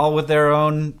planets, all with their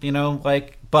own,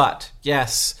 But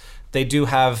yes, they do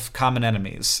have common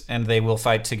enemies, and they will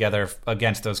fight together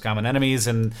against those common enemies,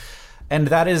 and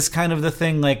that is kind of the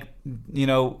thing,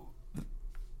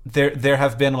 There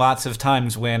have been lots of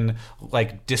times when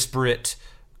like disparate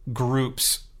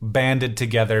groups banded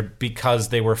together because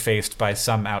they were faced by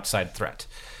some outside threat.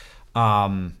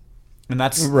 And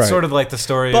that's right. Sort of like the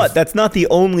story But that's not the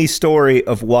only story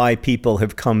of why people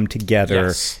have come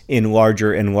together in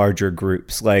larger and larger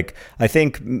groups. Like, I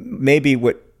think maybe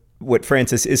what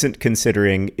Francis isn't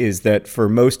considering is that for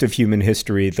most of human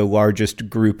history, the largest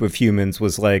group of humans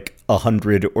was like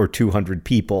 100 or 200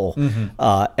 people.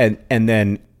 Mm-hmm. And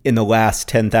then in the last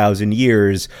 10,000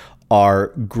 years, our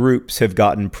groups have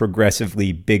gotten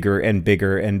progressively bigger and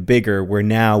bigger and bigger, where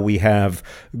now we have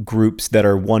groups that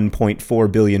are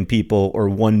 1.4 billion people or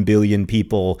 1 billion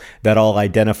people that all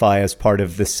identify as part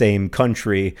of the same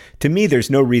country. To me, there's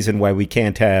no reason why we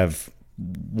can't have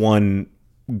one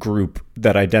group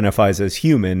that identifies as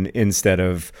human instead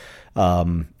of...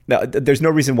 there's no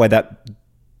reason why that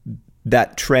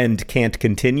trend can't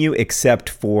continue, except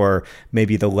for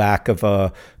maybe the lack of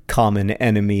a common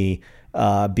enemy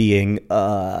being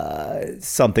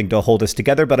something to hold us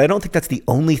together. But I don't think that's the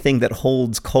only thing that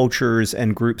holds cultures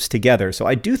and groups together. So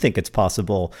I do think it's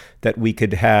possible that we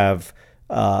could have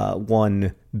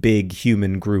one big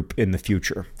human group in the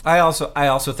future. I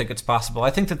also think it's possible. I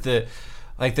think that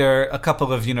there are a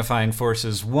couple of unifying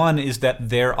forces. One is that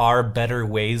there are better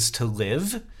ways to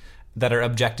live that are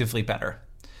objectively better.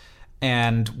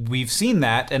 And we've seen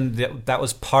that, and that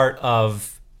was part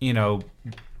of,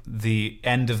 the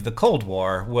end of the Cold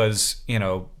War was,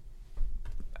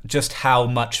 just how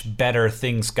much better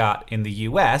things got in the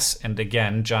U.S. And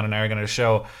again, John and I are going to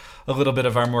show a little bit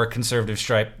of our more conservative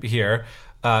stripe here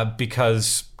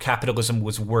because capitalism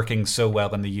was working so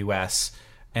well in the U.S.,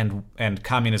 and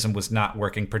communism was not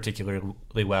working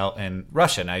particularly well in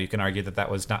Russia. Now, you can argue that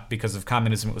was not because of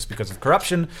communism, it was because of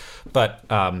corruption, but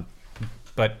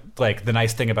like the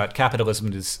nice thing about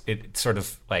capitalism is it sort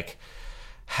of like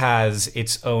has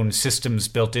its own systems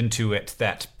built into it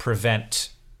that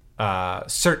prevent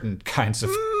certain kinds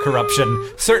of corruption.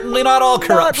 Certainly not all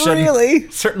corruption. Not really.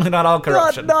 Certainly not all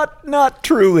corruption. Not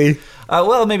truly.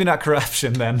 Well, maybe not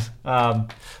corruption then.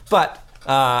 But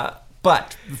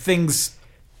things.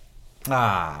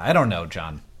 I don't know,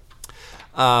 John.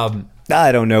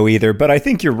 I don't know either, but I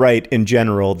think you're right in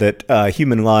general that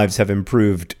human lives have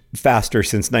improved faster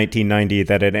since 1990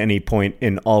 than at any point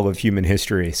in all of human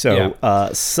history. So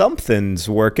something's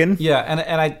working. Yeah,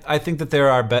 and I think that there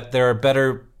are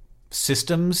better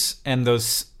systems, and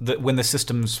when the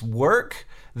systems work,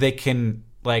 they can,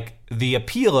 like, the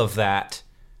appeal of that,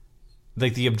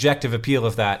 like the objective appeal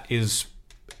of that is,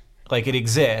 like, it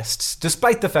exists,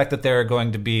 despite the fact that there are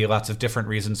going to be lots of different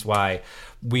reasons why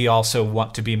we also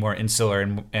want to be more insular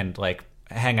and like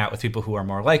hang out with people who are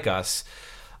more like us.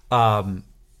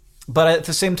 But at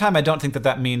the same time, I don't think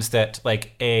that means that,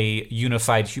 like, a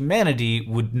unified humanity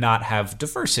would not have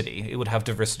diversity. It would have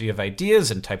diversity of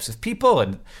ideas and types of people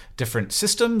and different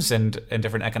systems and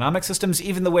different economic systems,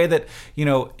 even the way that, you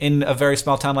know, in a very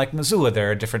small town like Missoula,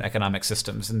 there are different economic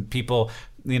systems and people,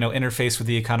 you know, interface with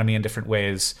the economy in different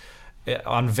ways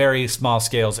on very small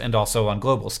scales and also on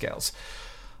global scales.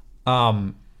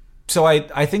 So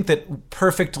I think that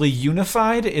perfectly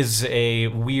unified is a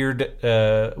weird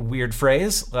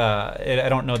phrase. I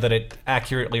don't know that it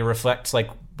accurately reflects like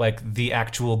the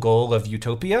actual goal of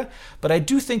utopia, but I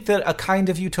do think that a kind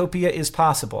of utopia is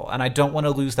possible, and I don't want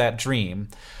to lose that dream.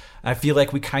 I feel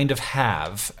like we kind of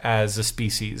have as a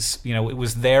species. You know, it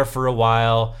was there for a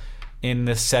while in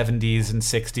the 70s and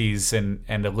 60s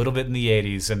and a little bit in the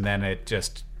 80s, and then it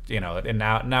just, you know, and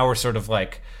now we're sort of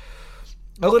like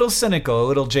a little cynical, a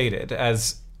little jaded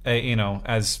as a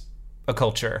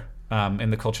culture, in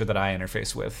the culture that I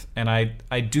interface with. And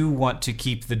I do want to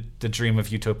keep the dream of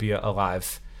utopia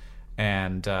alive.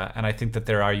 And I think that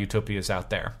there are utopias out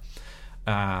there.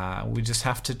 We just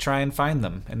have to try and find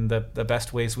them in the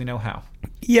best ways we know how.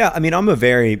 Yeah, I mean, I'm a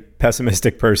very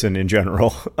pessimistic person in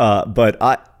general, but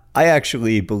I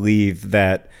actually believe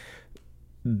that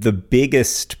the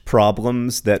biggest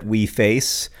problems that we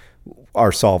face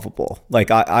are solvable.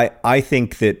 Like, I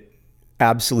think that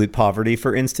absolute poverty,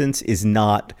 for instance, is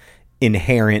not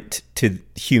inherent to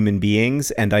human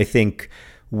beings. And I think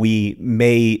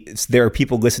there are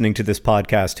people listening to this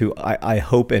podcast who I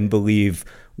hope and believe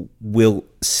will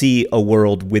see a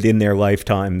world within their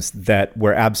lifetimes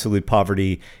where absolute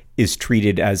poverty is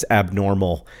treated as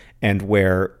abnormal, and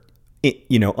where,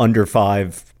 you know, under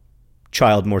 5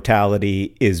 child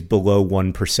mortality is below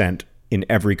 1% in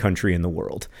every country in the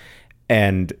world.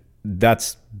 And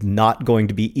that's not going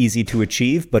to be easy to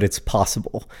achieve, but it's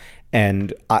possible.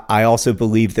 And I also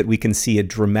believe that we can see a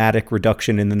dramatic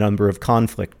reduction in the number of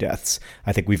conflict deaths.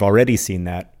 I think we've already seen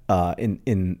that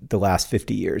in the last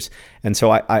 50 years. And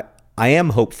so I am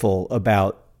hopeful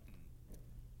about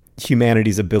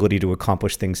humanity's ability to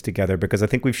accomplish things together, because I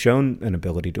think we've shown an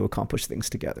ability to accomplish things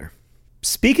together.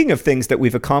 Speaking of things that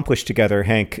we've accomplished together,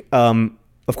 Hank,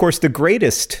 of course, the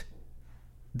greatest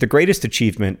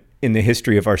achievement in the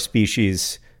history of our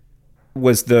species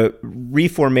was the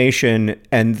reformation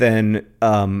and then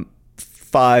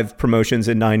 5 promotions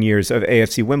in 9 years of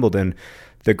AFC Wimbledon,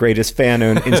 the greatest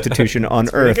fan-owned institution on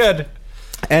earth. Good.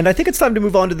 And I think it's time to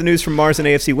move on to the news from Mars and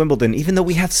AFC Wimbledon, even though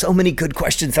we have so many good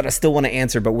questions that I still want to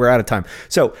answer, but we're out of time.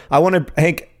 So I want to,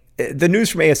 Hank, the news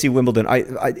from AFC Wimbledon,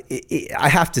 I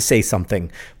have to say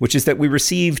something, which is that we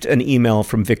received an email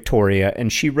from Victoria,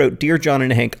 and she wrote, "Dear John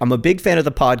and Hank, I'm a big fan of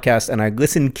the podcast, and I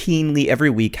listen keenly every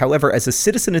week. However, as a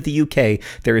citizen of the UK,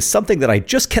 there is something that I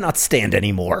just cannot stand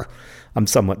anymore." I'm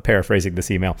somewhat paraphrasing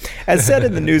this email. As said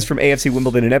in the news from AFC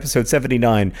Wimbledon in episode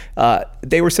 79,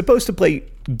 they were supposed to play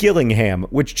Gillingham,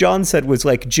 which John said was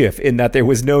like GIF, in that there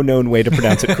was no known way to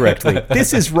pronounce it correctly.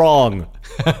 This is wrong.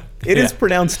 It is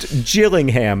pronounced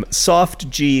Gillingham, soft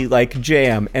G like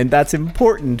jam, and that's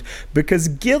important because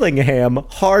Gillingham,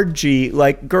 hard G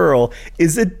like girl,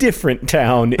 is a different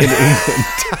town in England.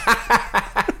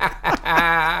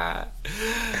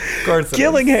 Of course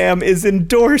Gillingham is in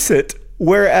Dorset,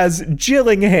 whereas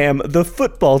Gillingham, the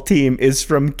football team, is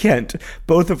from Kent,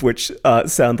 both of which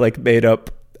sound like made-up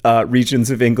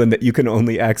regions of England that you can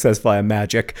only access via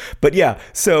magic. But yeah,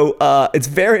 so it's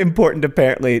very important,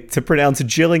 apparently, to pronounce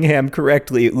Gillingham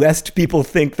correctly, lest people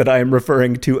think that I am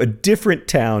referring to a different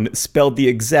town spelled the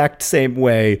exact same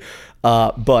way,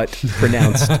 but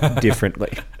pronounced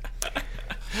differently.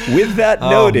 With that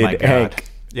noted, Hank,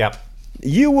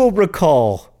 you will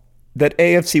recall that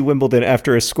AFC Wimbledon,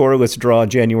 after a scoreless draw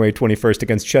January 21st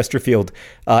against Chesterfield,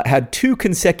 had 2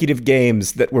 consecutive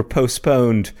games that were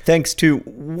postponed thanks to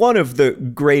one of the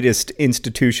greatest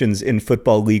institutions in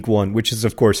Football League One, which is,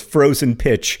 of course, frozen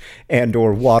pitch and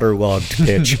or waterlogged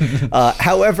pitch.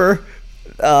 However,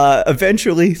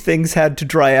 eventually things had to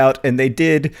dry out, and they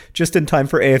did, just in time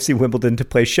for AFC Wimbledon to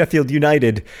play Sheffield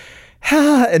United.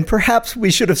 And perhaps we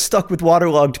should have stuck with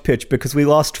waterlogged pitch because we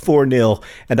lost 4-0.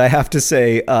 And I have to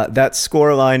say, that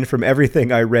scoreline from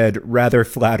everything I read rather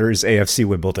flatters AFC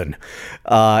Wimbledon.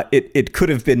 It could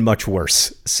have been much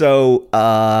worse. So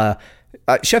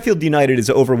Sheffield United is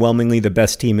overwhelmingly the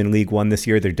best team in League One this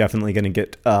year. They're definitely going to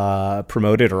get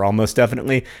promoted, or almost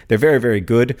definitely. They're very, very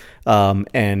good.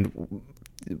 And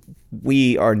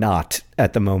we are not,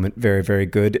 at the moment, very, very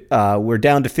good. We're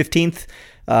down to 15th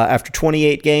after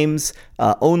 28 games.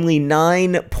 Only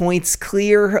 9 points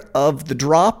clear of the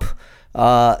drop.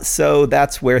 So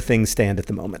that's where things stand at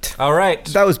the moment. All right.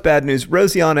 That was bad news.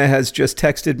 Rosianna has just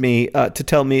texted me to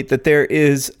tell me that there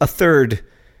is a third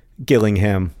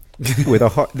Gillingham with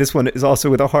this one is also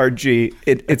with a hard G.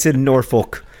 It's in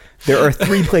Norfolk. There are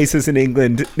 3 places in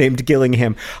England named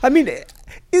Gillingham. I mean,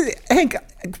 Hank,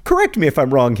 correct me if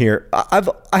I'm wrong here.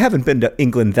 I haven't been to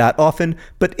England that often,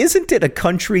 but isn't it a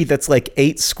country that's like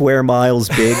 8 square miles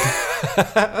big?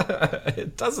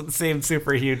 It doesn't seem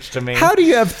super huge to me. How do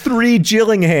you have 3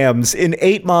 Gillinghams in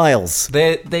 8 miles?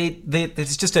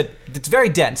 It's very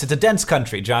dense. It's a dense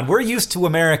country, John. We're used to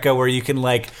America where you can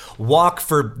like walk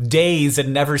for days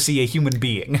and never see a human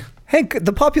being. Hank,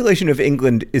 the population of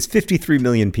England is 53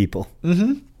 million people.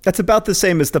 Mm-hmm. That's about the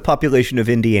same as the population of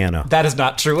Indiana. That is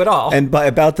not true at all. And by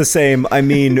about the same, I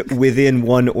mean within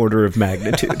 1 order of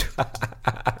magnitude.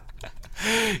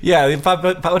 Yeah,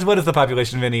 what is the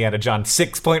population of Indiana, John?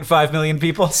 6.5 million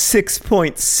people?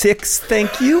 6.6,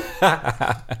 thank you.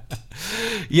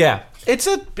 Yeah, it's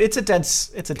a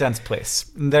dense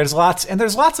place. There's lots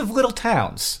of little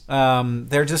towns.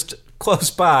 They're just close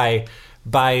by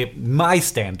my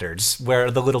standards,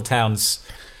 where the little towns,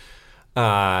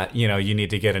 you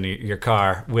need to get in your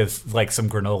car with like some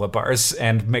granola bars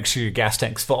and make sure your gas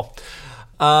tank's full.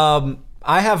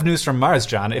 I have news from Mars,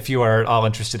 John, if you are all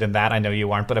interested in that. I know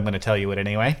you aren't, but I'm going to tell you it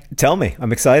anyway. Tell me.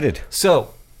 I'm excited.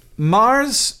 So,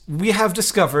 Mars, we have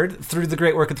discovered through the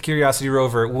great work of the Curiosity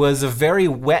rover, was a very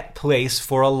wet place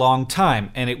for a long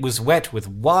time. And it was wet with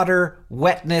water,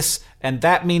 wetness, and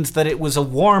that means that it was a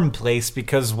warm place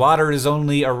because water is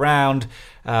only around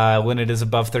when it is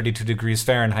above 32 degrees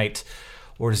Fahrenheit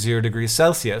or 0 degrees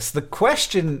Celsius. The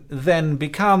question then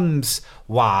becomes,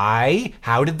 why?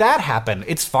 How did that happen?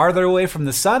 It's farther away from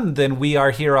the sun than we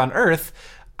are here on Earth.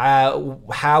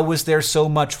 How was there so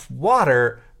much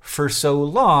water for so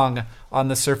long on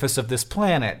the surface of this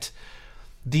planet?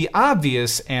 The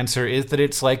obvious answer is that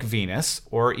it's like Venus,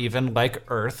 or even like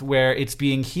Earth, where it's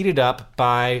being heated up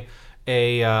by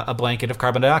a blanket of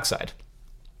carbon dioxide.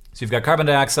 So you've got carbon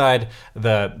dioxide,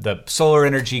 the solar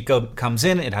energy comes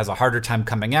in, it has a harder time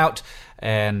coming out,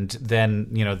 and then,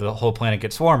 the whole planet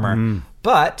gets warmer.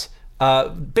 But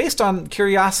based on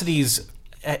Curiosity's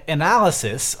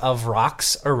analysis of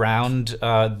rocks around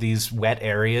these wet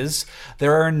areas,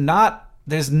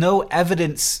 there's no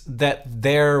evidence that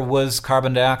there was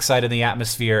carbon dioxide in the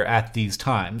atmosphere at these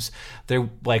times.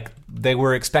 They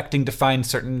were expecting to find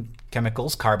certain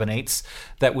chemicals, carbonates,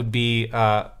 that would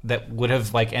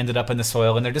have ended up in the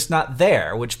soil, and they're just not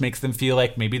there, which makes them feel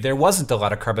like maybe there wasn't a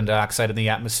lot of carbon dioxide in the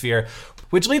atmosphere,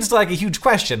 which leads to a huge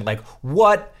question,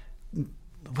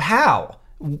 how?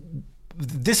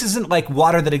 This isn't like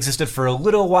water that existed for a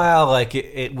little while,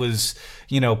 it was,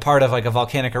 part of a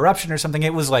volcanic eruption or something.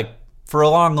 It was for a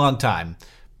long, long time,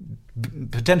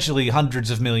 potentially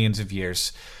hundreds of millions of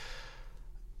years.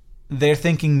 They're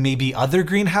thinking maybe other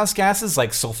greenhouse gases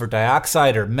like sulfur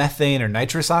dioxide or methane or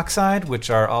nitrous oxide, which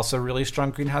are also really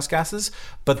strong greenhouse gases.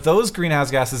 But those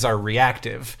greenhouse gases are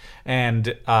reactive,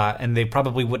 and they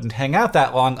probably wouldn't hang out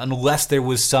that long unless there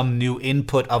was some new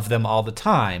input of them all the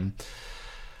time.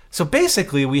 So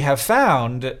basically, we have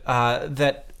found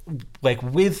that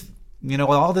with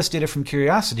all this data from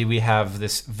Curiosity, we have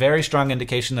this very strong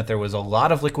indication that there was a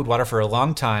lot of liquid water for a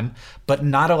long time, but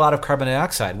not a lot of carbon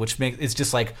dioxide, which it's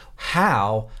just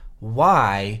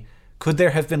why could there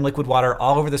have been liquid water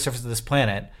all over the surface of this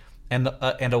planet and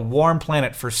a warm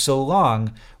planet for so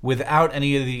long without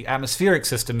any of the atmospheric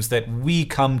systems that we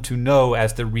come to know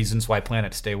as the reasons why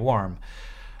planets stay warm?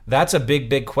 That's a big,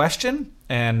 big question,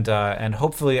 and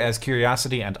hopefully as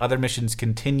Curiosity and other missions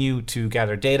continue to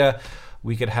gather data,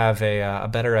 we could have a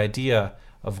better idea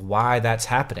of why that's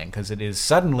happening, because it is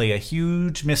suddenly a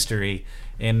huge mystery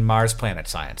in Mars planet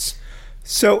science.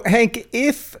 So, Hank,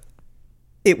 if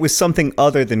it was something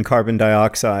other than carbon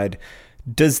dioxide,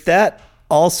 does that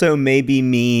also maybe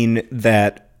mean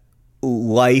that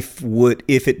life would,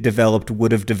 if it developed,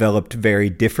 would have developed very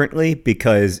differently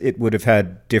because it would have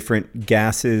had different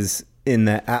gases in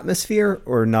the atmosphere,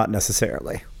 or not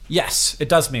necessarily? Yes, it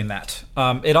does mean that.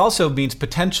 It also means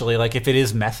potentially, if it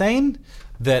is methane,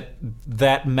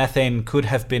 that methane could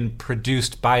have been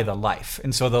produced by the life.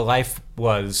 And so the life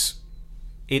was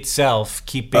itself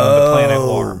keeping the planet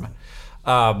warm.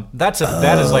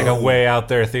 That is like a way out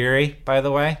there theory, by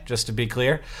the way, just to be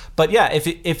clear. But yeah, if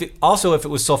it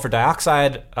was sulfur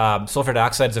dioxide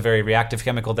is a very reactive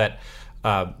chemical that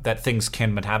things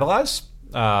can metabolize.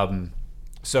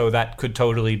 So that could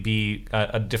totally be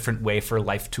a different way for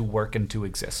life to work and to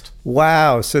exist.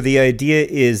 Wow. So the idea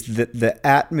is that the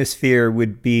atmosphere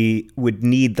would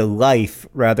need the life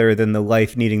rather than the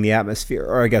life needing the atmosphere,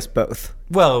 or I guess both.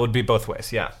 Well, it would be both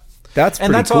ways, yeah. That's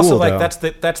pretty cool, and that's also like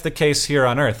though. that's the case here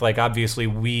on Earth. Like obviously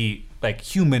we, like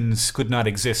humans, could not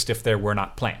exist if there were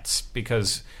not plants,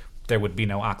 because there would be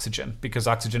no oxygen, because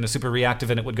oxygen is super reactive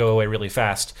and it would go away really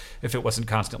fast if it wasn't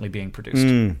constantly being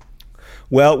produced.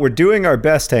 Well, we're doing our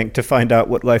best, Hank, to find out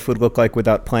what life would look like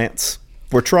without plants.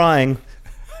 We're trying.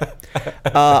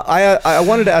 I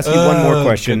wanted to ask you one more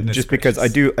question, just because I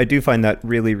do find that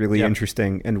really, really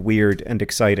interesting and weird and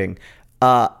exciting.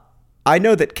 I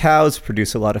know that cows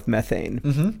produce a lot of methane.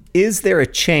 Mm-hmm. Is there a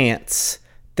chance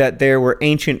that there were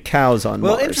ancient cows on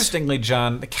Mars? Well, interestingly,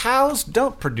 John, the cows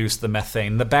don't produce the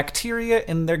methane. The bacteria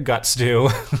in their guts do.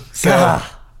 So,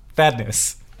 bad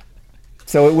news.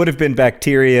 So it would have been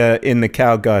bacteria in the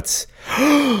cow guts.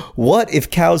 What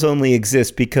if cows only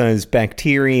exist because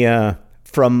bacteria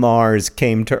from Mars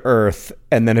came to Earth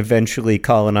and then eventually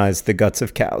colonized the guts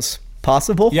of cows?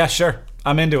 Possible? Yeah, sure.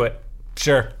 I'm into it.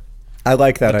 Sure. I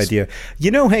like that idea. You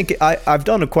know, Hank, I've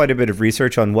done quite a bit of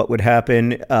research on what would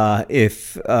happen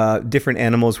if different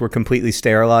animals were completely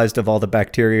sterilized of all the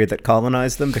bacteria that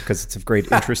colonized them, because it's of great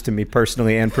interest to me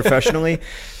personally and professionally.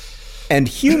 And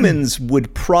humans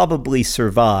would probably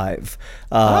survive,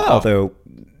 although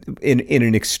in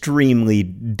an extremely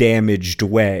damaged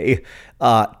way.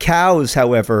 Cows,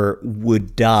 however,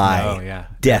 would die. Oh, yeah.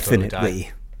 Definitely. Totally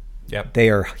die. Yep. They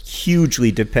are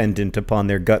hugely dependent upon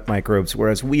their gut microbes,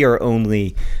 whereas we are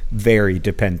only very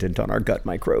dependent on our gut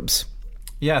microbes.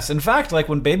 Yes. In fact, like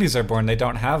when babies are born, they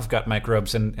don't have gut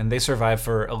microbes, and they survive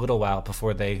for a little while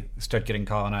before they start getting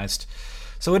colonized.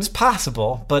 So it's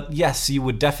possible, but yes, you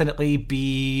would definitely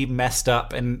be messed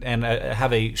up and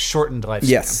have a shortened lifespan.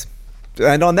 Yes.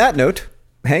 And on that note,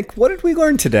 Hank, what did we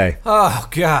learn today? Oh,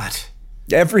 God.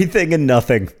 Everything and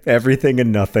nothing. Everything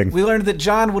and nothing. We learned that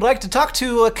John would like to talk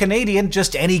to a Canadian,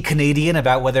 just any Canadian,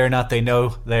 about whether or not they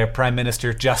know their Prime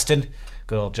Minister, Justin.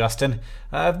 Good old Justin.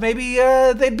 Maybe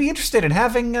they'd be interested in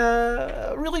having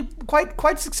a really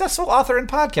quite successful author and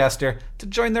podcaster to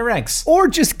join their ranks. Or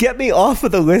just get me off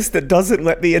of the list that doesn't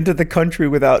let me into the country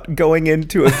without going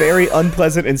into a very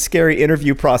unpleasant and scary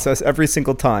interview process every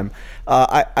single time.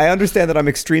 I understand that I'm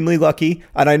extremely lucky,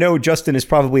 and I know Justin is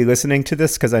probably listening to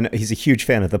this because I know he's a huge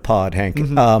fan of the pod, Hank.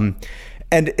 Mm-hmm.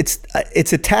 And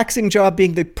it's a taxing job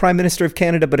being the Prime Minister of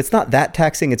Canada, but it's not that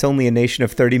taxing. It's only a nation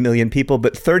of 30 million people,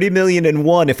 but 30 million and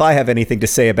one if I have anything to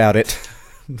say about it.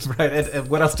 Right. And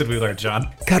what else did we learn, John?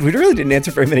 God, we really didn't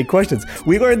answer very many questions.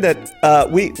 We learned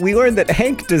that we learned that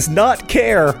Hank does not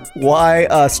care why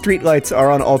streetlights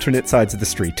are on alternate sides of the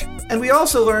street. And we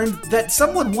also learned that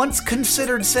someone once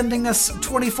considered sending us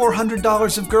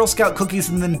 $2,400 of Girl Scout cookies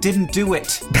and then didn't do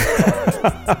it.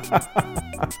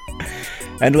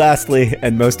 And lastly,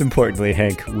 and most importantly,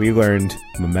 Hank, we learned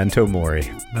Memento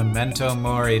Mori. Memento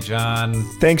Mori, John.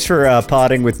 Thanks for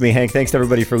podding with me, Hank. Thanks to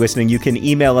everybody for listening. You can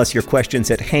email us your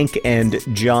questions at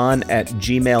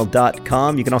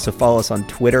hankandjohn@gmail.com. You can also follow us on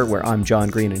Twitter, where I'm John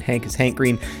Green and Hank is Hank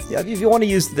Green. If you want to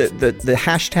use the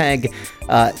hashtag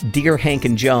Dear Hank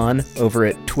and John over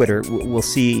at Twitter, we'll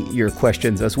see your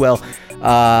questions as well.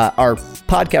 Our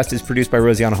podcast is produced by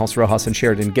Rosianna Halse-Rojas and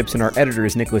Sheridan Gibson. Our editor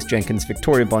is Nicholas Jenkins.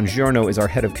 Victoria Bongiorno is our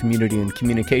head of community and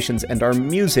communications, and our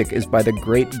music is by the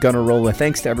great Gunnarolla.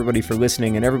 Thanks to everybody for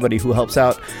listening and everybody who helps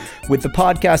out with the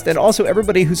podcast, and also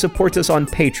everybody who supports us on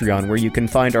Patreon, where you can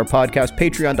find our podcast,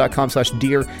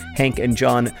 patreon.com/Dear Hank and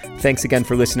John. Thanks again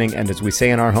for listening, and as we say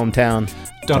in our hometown,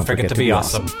 don't forget to be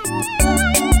awesome.